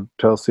have to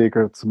tell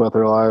secrets about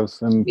their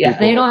lives. And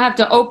they don't have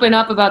to open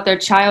up about their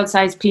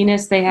child-sized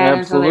penis they had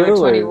until they were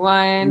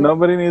 21.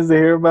 Nobody needs to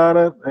hear about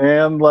it,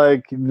 and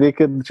like they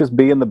could just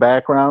be in the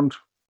background.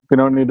 We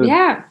don't need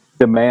to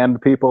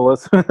demand people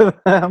listen to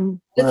them.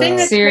 The thing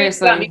that's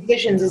serious about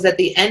musicians is at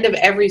the end of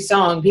every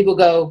song, people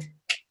go,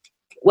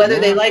 whether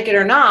they like it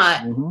or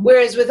not.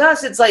 Whereas with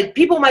us, it's like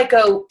people might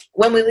go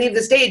when we leave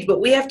the stage, but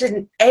we have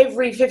to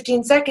every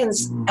 15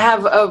 seconds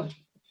have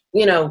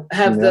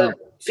the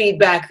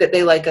feedback that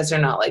they like us or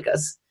not like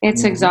us.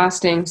 It's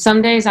exhausting.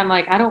 Some days I'm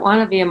like, I don't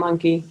want to be a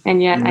monkey, and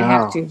yet I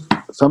have to.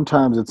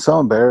 Sometimes it's so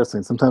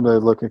embarrassing. Sometimes I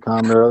look at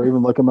comedy or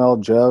even look at my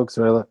old jokes,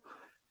 and I'm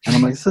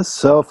like, this is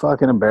so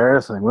fucking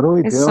embarrassing. What are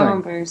we doing? It's so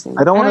embarrassing.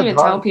 I don't even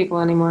tell people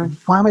anymore.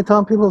 Why am I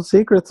telling people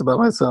secrets about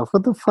myself?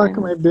 What the fuck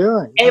am I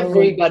doing?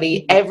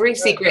 Everybody, every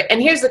secret.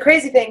 And here's the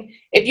crazy thing.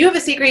 If you have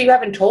a secret you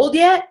haven't told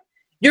yet,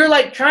 you're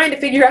like trying to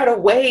figure out a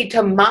way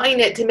to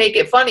mine it to make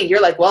it funny. You're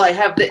like, well, I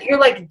have that.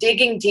 You're like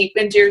digging deep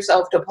into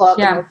yourself to pull out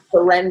the most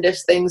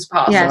horrendous things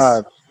possible.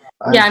 Yes.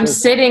 I'm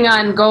sitting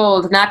on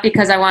gold, not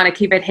because I want to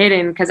keep it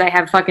hidden because I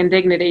have fucking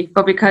dignity,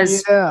 but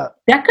because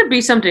that could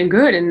be something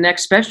good in the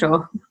next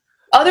special.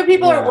 Other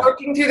people are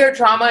working through their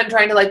trauma and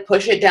trying to like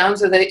push it down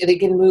so that they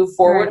can move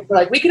forward. Right. We're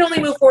like, we can only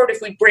move forward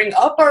if we bring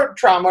up our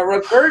trauma,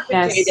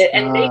 regurgitate it,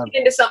 and make it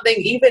into something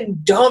even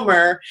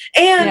dumber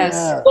and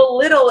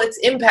belittle its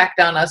impact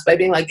on us by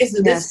being like,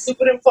 isn't this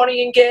stupid and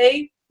funny and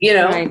gay?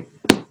 Right.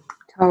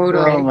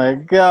 Totally. Oh my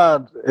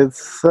God.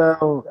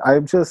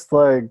 I'm just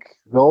like,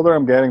 the older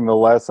I'm getting, the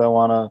less I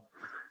want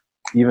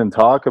to even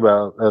talk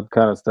about that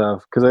kind of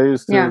stuff. Because I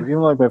used to,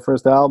 even like my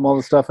first album, all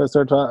the stuff I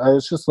started talking, I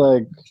was just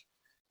like,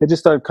 it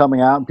just started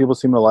coming out and people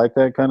seem to like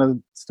that kind of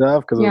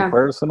stuff because it was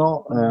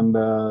personal. And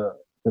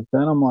but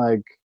then I'm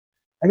like,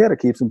 I got to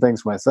keep some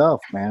things for myself,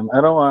 man. I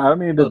don't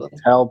need to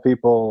tell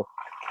people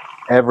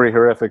every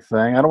horrific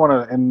thing. I don't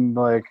want to, and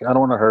like, I don't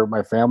want to hurt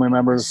my family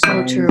members.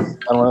 So true.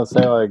 I don't want to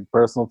say like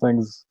personal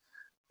things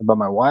about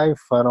my wife.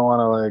 I don't want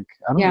to like,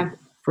 I don't,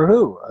 for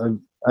who?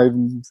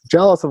 I'm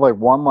jealous of like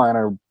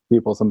one-liner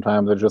people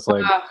sometimes that just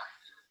like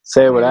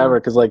say whatever,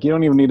 because like, you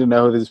don't even need to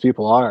know who these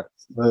people are.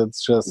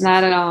 It's just.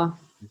 Not at all.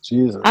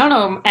 Jesus. I don't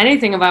know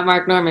anything about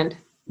Mark Normand.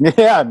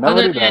 Yeah,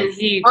 nobody other than does.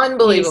 he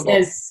unbelievable.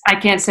 He says, I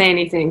can't say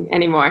anything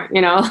anymore,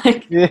 you know?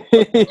 Like,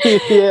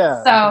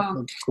 yeah.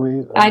 So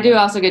I do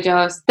also get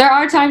jealous. There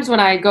are times when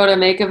I go to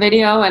make a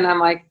video and I'm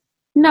like,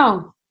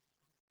 no,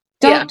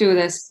 don't do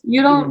this.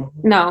 You don't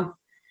no.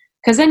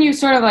 Because then you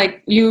sort of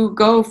like, you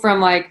go from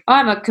like, oh,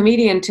 I'm a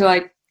comedian to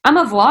like, I'm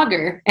a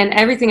vlogger and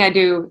everything I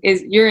do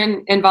is you're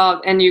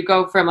involved, and you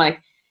go from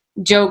like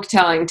joke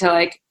telling to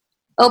like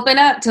open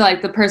up to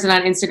like the person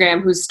on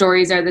Instagram whose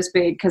stories are this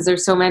big because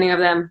there's so many of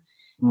them.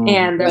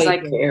 And there's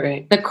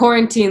the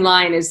quarantine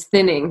line is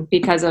thinning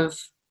because of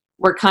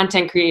we're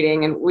content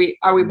creating, and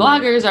are we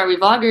bloggers? Are we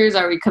vloggers?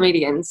 Are we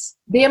comedians?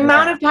 The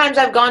amount of times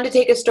I've gone to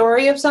take a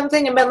story of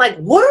something and been like,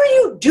 what are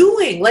you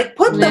doing? Like,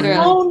 put the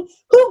phone,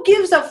 who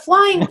gives a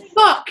flying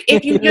fuck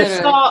if you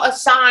just saw a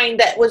sign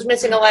that was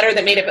missing a letter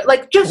that made it,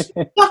 like, just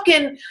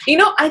fucking, you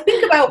know, I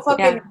think about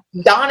fucking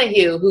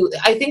Donahue, who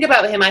I think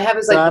about him. I have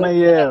his like,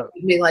 Donahue.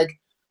 Being like,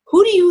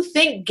 who do you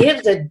think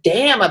gives a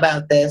damn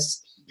about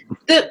this?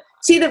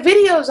 See, the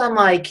videos, I'm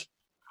like,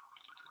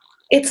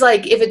 it's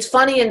like, if it's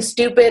funny and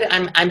stupid,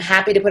 I'm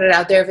happy to put it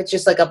out there if it's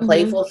just like a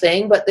playful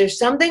thing. But there's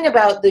something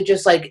about the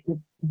just like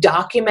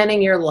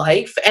documenting your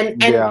life. And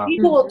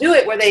people will do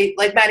it where they,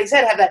 like Maddie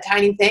said, have that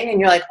tiny thing. And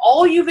you're like,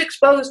 all you've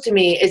exposed to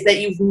me is that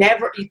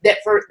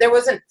there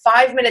wasn't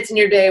 5 minutes in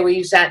your day where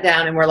you sat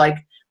down and were like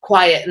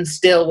quiet and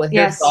still with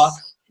your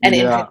thoughts. And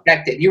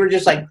introspective. You were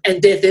just like,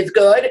 and this is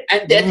good,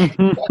 and this is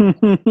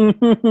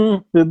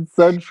good. It's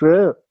so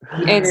true.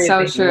 It's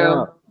so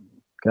true.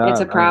 God, it's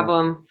a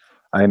problem.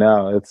 I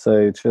know. It's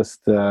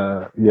just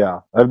I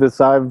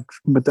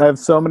have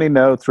so many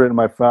notes written on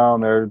my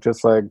phone. They're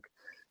just like,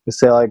 to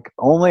say like,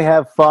 only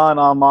have fun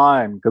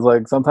online, because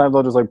like sometimes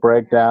I'll just like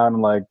break down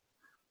and like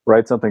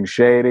write something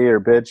shady or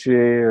bitchy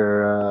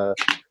or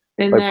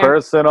like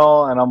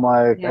personal, and I'm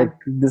like,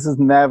 this is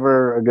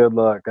never a good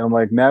look. And I'm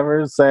like,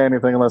 never say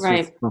anything unless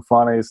it's a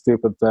funny,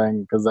 stupid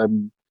thing, because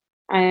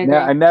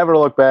I never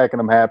look back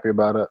and I'm happy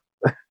about it.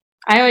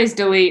 I always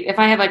delete if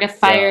I have like a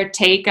fire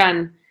take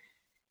on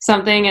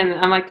something and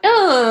I'm like,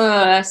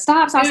 oh,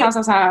 stop.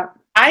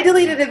 I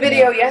deleted a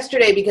video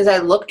yesterday because I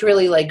looked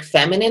really like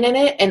feminine in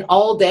it, and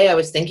all day I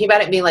was thinking about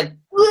it and being like,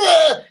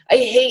 ugh, I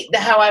hate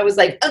how I was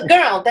like a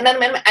girl. Then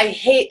I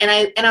hate, and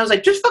I was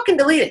like, just fucking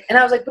delete it. And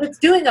I was like, but it's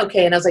doing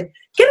okay. And I was like,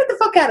 get it the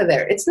fuck out of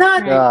there. It's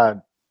not.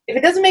 God. If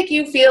it doesn't make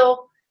you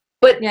feel,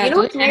 but you know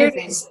what's weird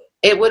is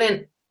it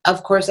wouldn't.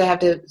 Of course, I have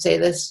to say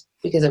this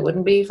because it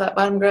wouldn't be Flat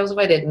Bottom Girls if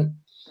I didn't.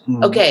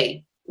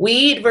 Okay,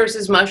 weed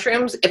versus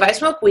mushrooms. If I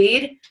smoke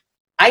weed,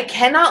 I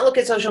cannot look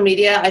at social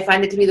media. I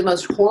find it to be the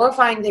most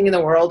horrifying thing in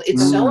the world.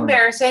 It's so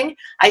embarrassing.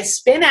 I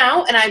spin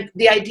out, and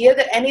the idea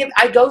that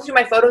I go through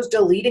my photos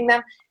deleting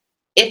them.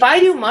 If I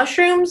do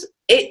mushrooms,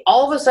 it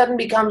all of a sudden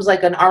becomes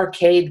like an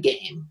arcade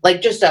game,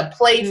 like just a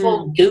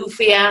playful,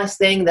 goofy ass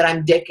thing that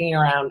I'm dicking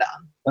around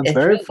on. That's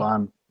very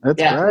fun.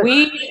 That's great.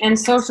 Weed and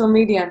social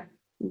media,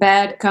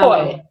 bad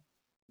combo.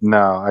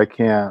 No, I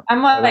can't.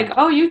 I'm like,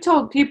 oh, you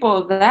told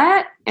people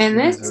that and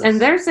this, and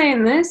they're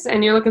saying this,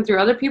 and you're looking through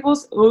other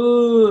people's.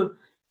 Ooh.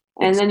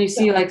 And then you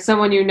see like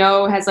someone you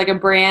know has like a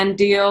brand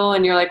deal,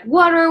 and you're like,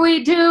 what are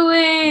we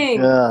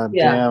doing? God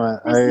damn it.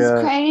 This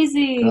is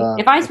crazy.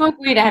 If I smoke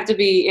weed, I have to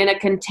be in a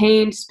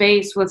contained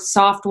space with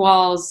soft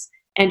walls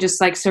and just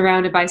like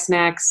surrounded by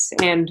snacks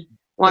and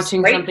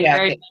watching something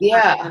very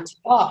yeah.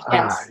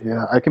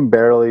 Yeah, I can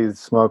barely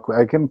smoke.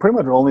 I can pretty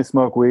much only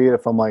smoke weed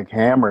if I'm like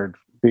hammered,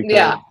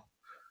 because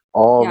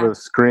all the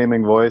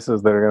screaming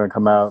voices that are going to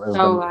come out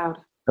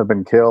have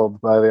been killed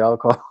by the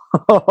alcohol.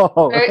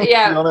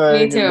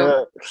 Me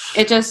too.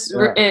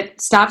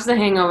 It stops the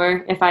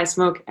hangover if I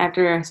smoke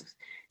after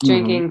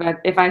drinking, but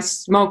if I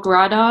smoke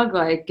raw dog,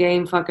 like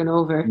game fucking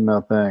over.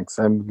 No thanks.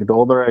 The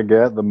older I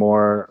get, the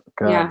more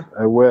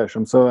I wish.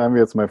 I'm so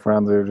envious of my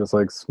friends who just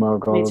like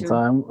smoke all the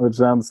time, which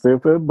sounds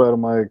stupid, but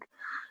I'm like,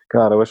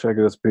 God, I wish I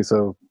could just be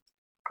so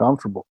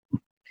comfortable.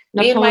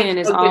 Napoleon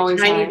is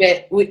always a tiny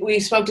bit. We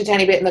smoked a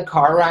tiny bit in the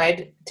car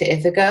ride to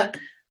Ithaca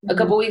a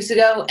couple weeks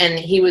ago,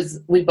 and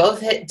we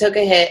both took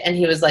a hit, and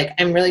he was like,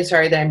 I'm really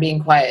sorry that I'm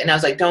being quiet. And I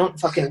was like, don't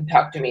fucking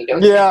talk to me.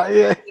 Don't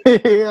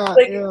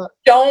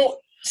don't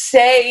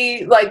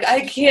say, like,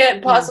 I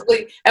can't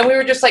possibly. And we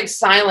were just like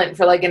silent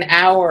for like an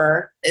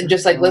hour and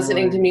just like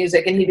listening to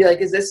music, and he'd be like,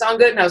 is this song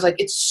good? And I was like,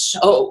 it's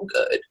so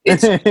good.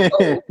 It's so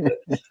good.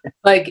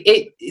 Like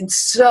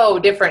it's so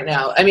different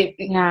now. I mean,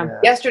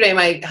 yesterday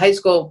my high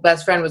school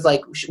best friend was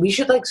like, we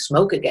should like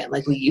smoke again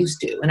like we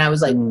used to. And I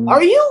was like,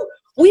 are you?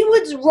 We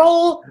would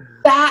roll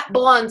fat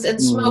blunts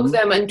and smoke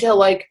them until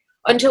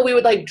we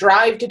would like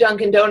drive to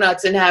Dunkin'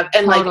 Donuts and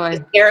like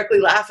hysterically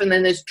laugh and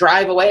then just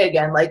drive away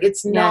again. Like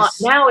it's not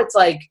now. It's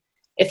like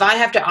if I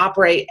have to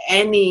operate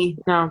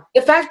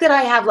the fact that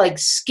I have like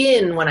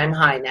skin when I'm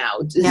high now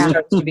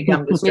starts to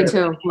become disturbing. Me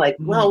too. I'm like,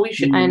 well, we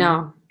should. I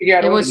know.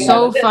 It was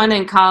so fun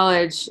in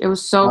college. It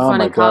was so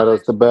fun in college. God, it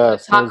was the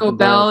best. Taco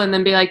Bell, and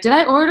then be like, did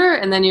I order?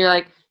 And then you're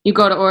like, you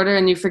go to order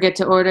and you forget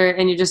to order,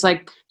 and you just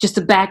like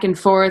the back and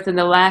forth and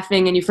the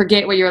laughing, and you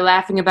forget what you're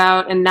laughing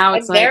about, and now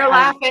it's they're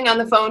laughing on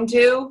the phone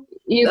too.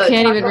 You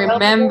can't even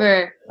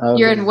remember.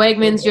 You're in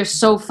Wegmans. You're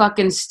so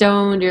fucking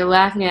stoned. You're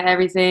laughing at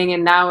everything,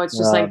 and now it's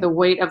just like the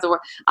weight of the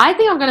world. I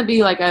think I'm gonna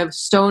be like a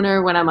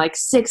stoner when I'm like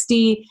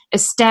 60,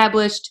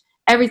 established,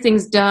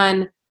 everything's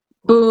done.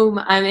 Boom!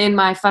 I'm in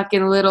my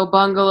fucking little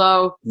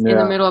bungalow in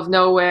the middle of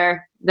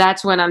nowhere.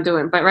 That's when I'm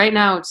doing. But right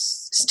now,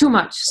 it's too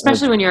much,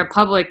 especially when you're a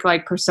public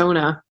like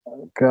persona.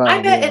 God,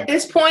 I bet at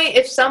this point,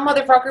 if some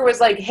motherfucker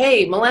was like,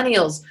 "Hey,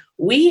 millennials,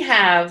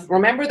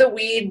 remember the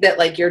weed that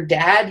like your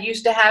dad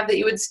used to have that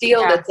you would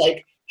steal? That's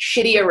like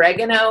shitty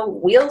oregano.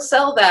 We'll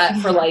sell that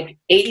for like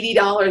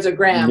 $80 a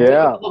gram."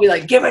 Yeah, we'll be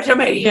like, "Give it to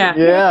me."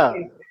 Yeah.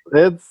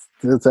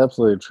 It's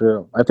absolutely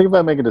true. I think if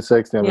I make it to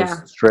 60, I'm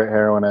a straight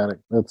heroin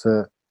addict. That's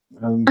it.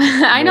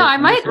 I know.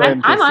 I'm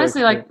honestly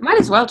 60. Like, might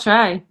as well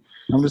try.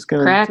 I'm just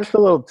gonna just a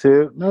little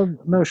toot.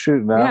 No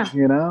shooting out.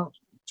 You know.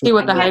 See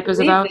what the hype is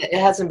about. It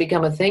hasn't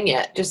become a thing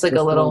yet. Just like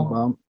a little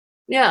bump.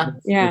 Yeah.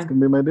 It's gonna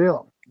be my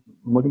deal.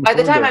 By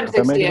the time I'm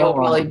 60, I will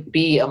probably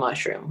be a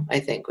mushroom, I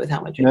think, with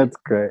how much I do. That's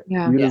great.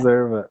 Yeah. You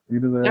deserve it.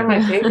 They're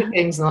my favorite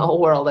things in the whole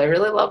world. I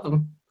really love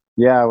them.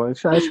 Yeah, well,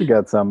 I should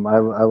get some. I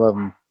love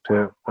them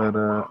too. But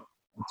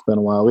it's been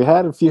a while. We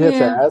had a few hits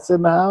of acid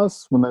in the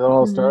house when they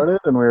all started,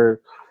 and we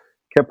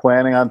kept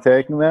planning on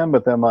taking them,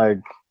 but then like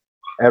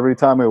every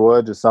time we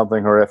would, just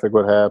something horrific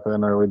would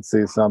happen, or we'd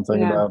see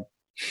something about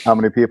how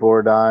many people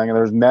were dying, and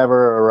there's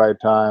never a right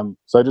time.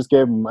 So I just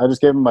gave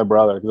him my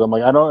brother, because I'm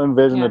like, I don't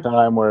envision a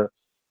time where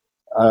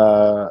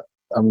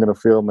I'm gonna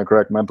feel in the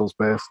correct mental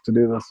space to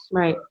do this.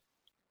 Right.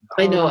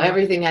 I know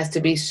everything has to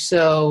be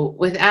so.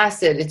 With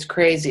acid, it's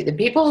crazy. The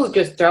people who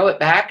just throw it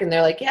back and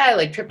they're like, "Yeah, I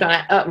like tripped on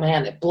it." Oh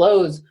man, it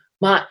blows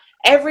my.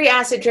 Every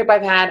acid trip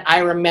I've had, I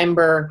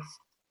remember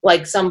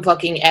like some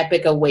fucking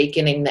epic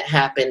awakening that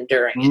happened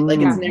during it. Like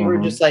it's never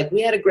just like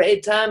we had a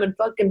great time and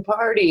fucking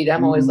partied.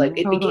 I'm always like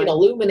it became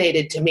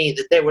illuminated to me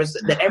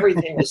that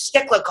everything was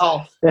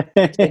cyclical.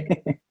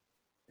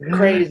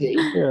 Crazy.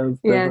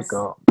 Yes.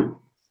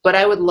 But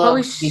I would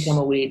love to become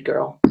a weed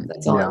girl.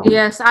 That's all.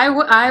 Yes, I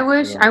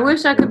wish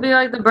I could be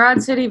like the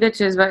Broad City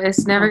bitches, but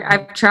it's never.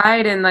 I've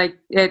tried and like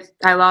it.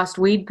 I lost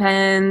weed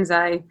pens.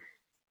 I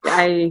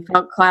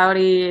felt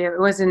cloudy. It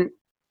wasn't.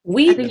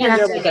 Weed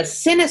pens are like a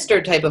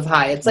sinister type of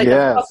high. It's like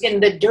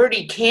the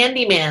dirty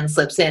Candyman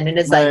slips in and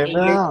it's like,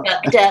 you're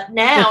fucked up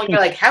now. And you're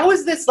like, how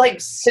is this like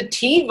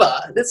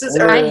sativa? This is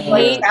I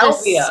hate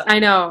salvia. I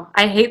know.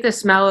 I hate the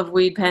smell of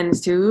weed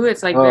pens too.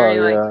 It's like very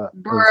like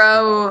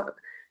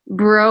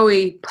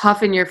bro-y,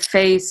 puff in your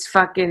face,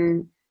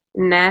 fucking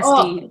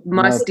nasty,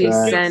 musty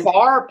scent.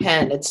 Bar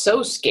pen. It's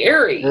so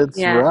scary.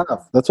 It's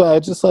rough. That's why I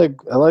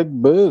like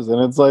booze, and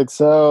it's like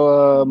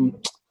so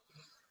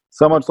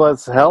much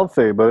less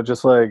healthy, but it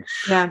just like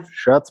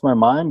shuts my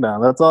mind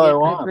down. That's all I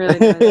want. It really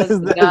does. That's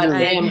the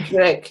goddamn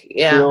trick.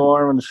 Yeah. Feel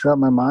warm and shut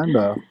my mind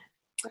off.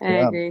 I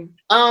agree.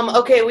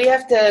 Okay, we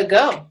have to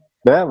go.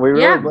 Yeah, we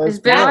really it's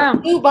been a while.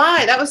 Flew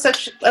by. That was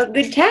such a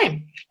good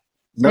time.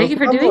 Thank you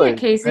for doing it,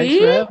 Casey. Thanks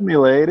for having me,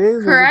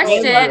 ladies. Crushed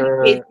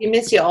it. We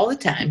miss you all the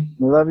time.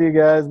 We love you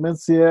guys.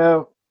 Miss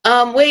you.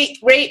 Wait.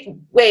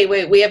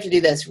 We have to do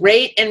this.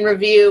 Rate and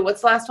review.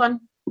 What's the last one?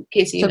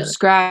 Casey,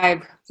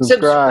 subscribe.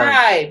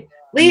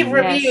 Leave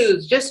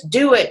reviews. Just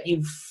do it,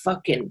 you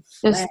fucking.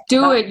 Just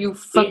do it, you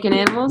fucking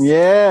animals.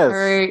 Yes. All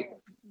right.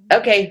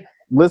 Okay.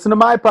 Listen to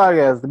my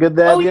podcast, The Good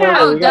Dad. We got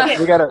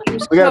a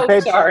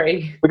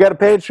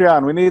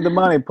Patreon. We need the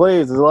money,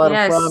 please. There's a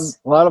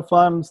lot of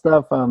fun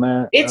stuff on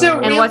there. It's a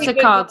really good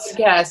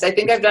podcast. I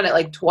think I've done it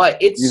like twice.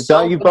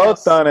 You've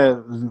both done it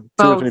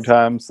 2 or 3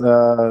 times.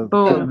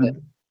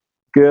 Boom.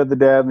 Good, the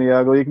Dad and the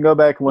Ugly. You can go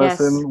back and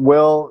listen. Yes.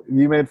 Will,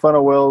 you made fun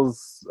of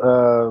Will's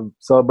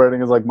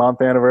celebrating his like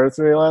month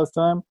anniversary last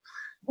time.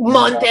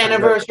 Month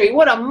anniversary.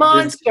 What a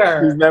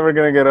monster. He's never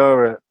going to get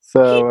over it.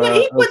 So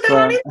he put that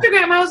on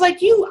Instagram. I was like,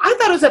 I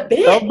thought it was a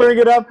bitch. Don't bring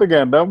it up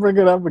again.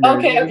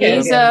 Okay.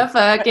 He's a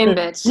fucking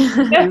bitch.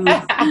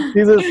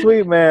 he's a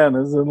sweet man.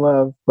 He's in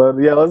love. But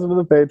yeah, listen to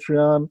the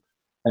Patreon.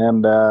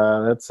 And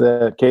that's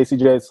it. Casey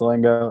J.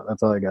 Salingo.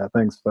 That's all I got.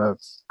 Thanks,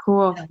 folks.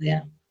 Cool.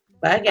 Yeah.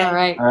 Bye, guys. All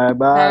right. All right,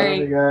 bye.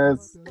 Bye.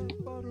 Guys.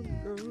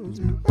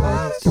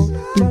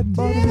 Flat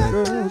bottom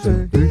girls,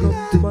 here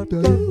come my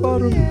flat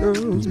bottom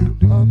girls.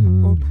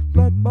 I'm on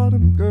flat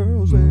bottom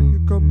girls, here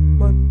come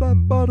my flat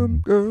bottom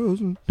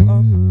girls.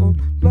 I'm on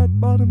flat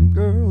bottom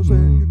girls,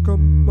 here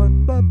come my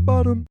flat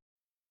bottom.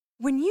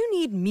 When you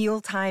need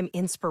mealtime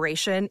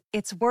inspiration,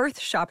 it's worth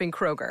shopping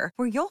Kroger,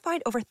 where you'll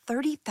find over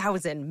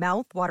 30,000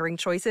 mouth-watering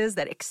choices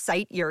that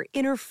excite your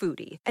inner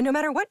foodie. And no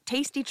matter what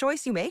tasty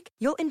choice you make,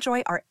 you'll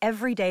enjoy our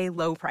everyday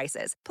low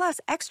prices, plus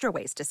extra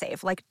ways to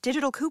save, like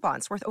digital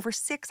coupons worth over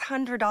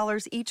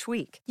 $600 each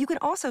week. You can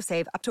also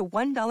save up to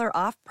 $1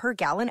 off per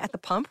gallon at the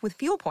pump with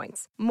fuel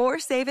points. More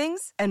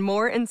savings and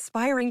more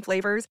inspiring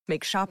flavors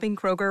make shopping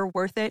Kroger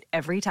worth it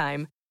every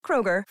time.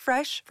 Kroger,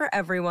 fresh for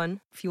everyone.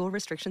 Fuel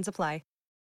restrictions apply.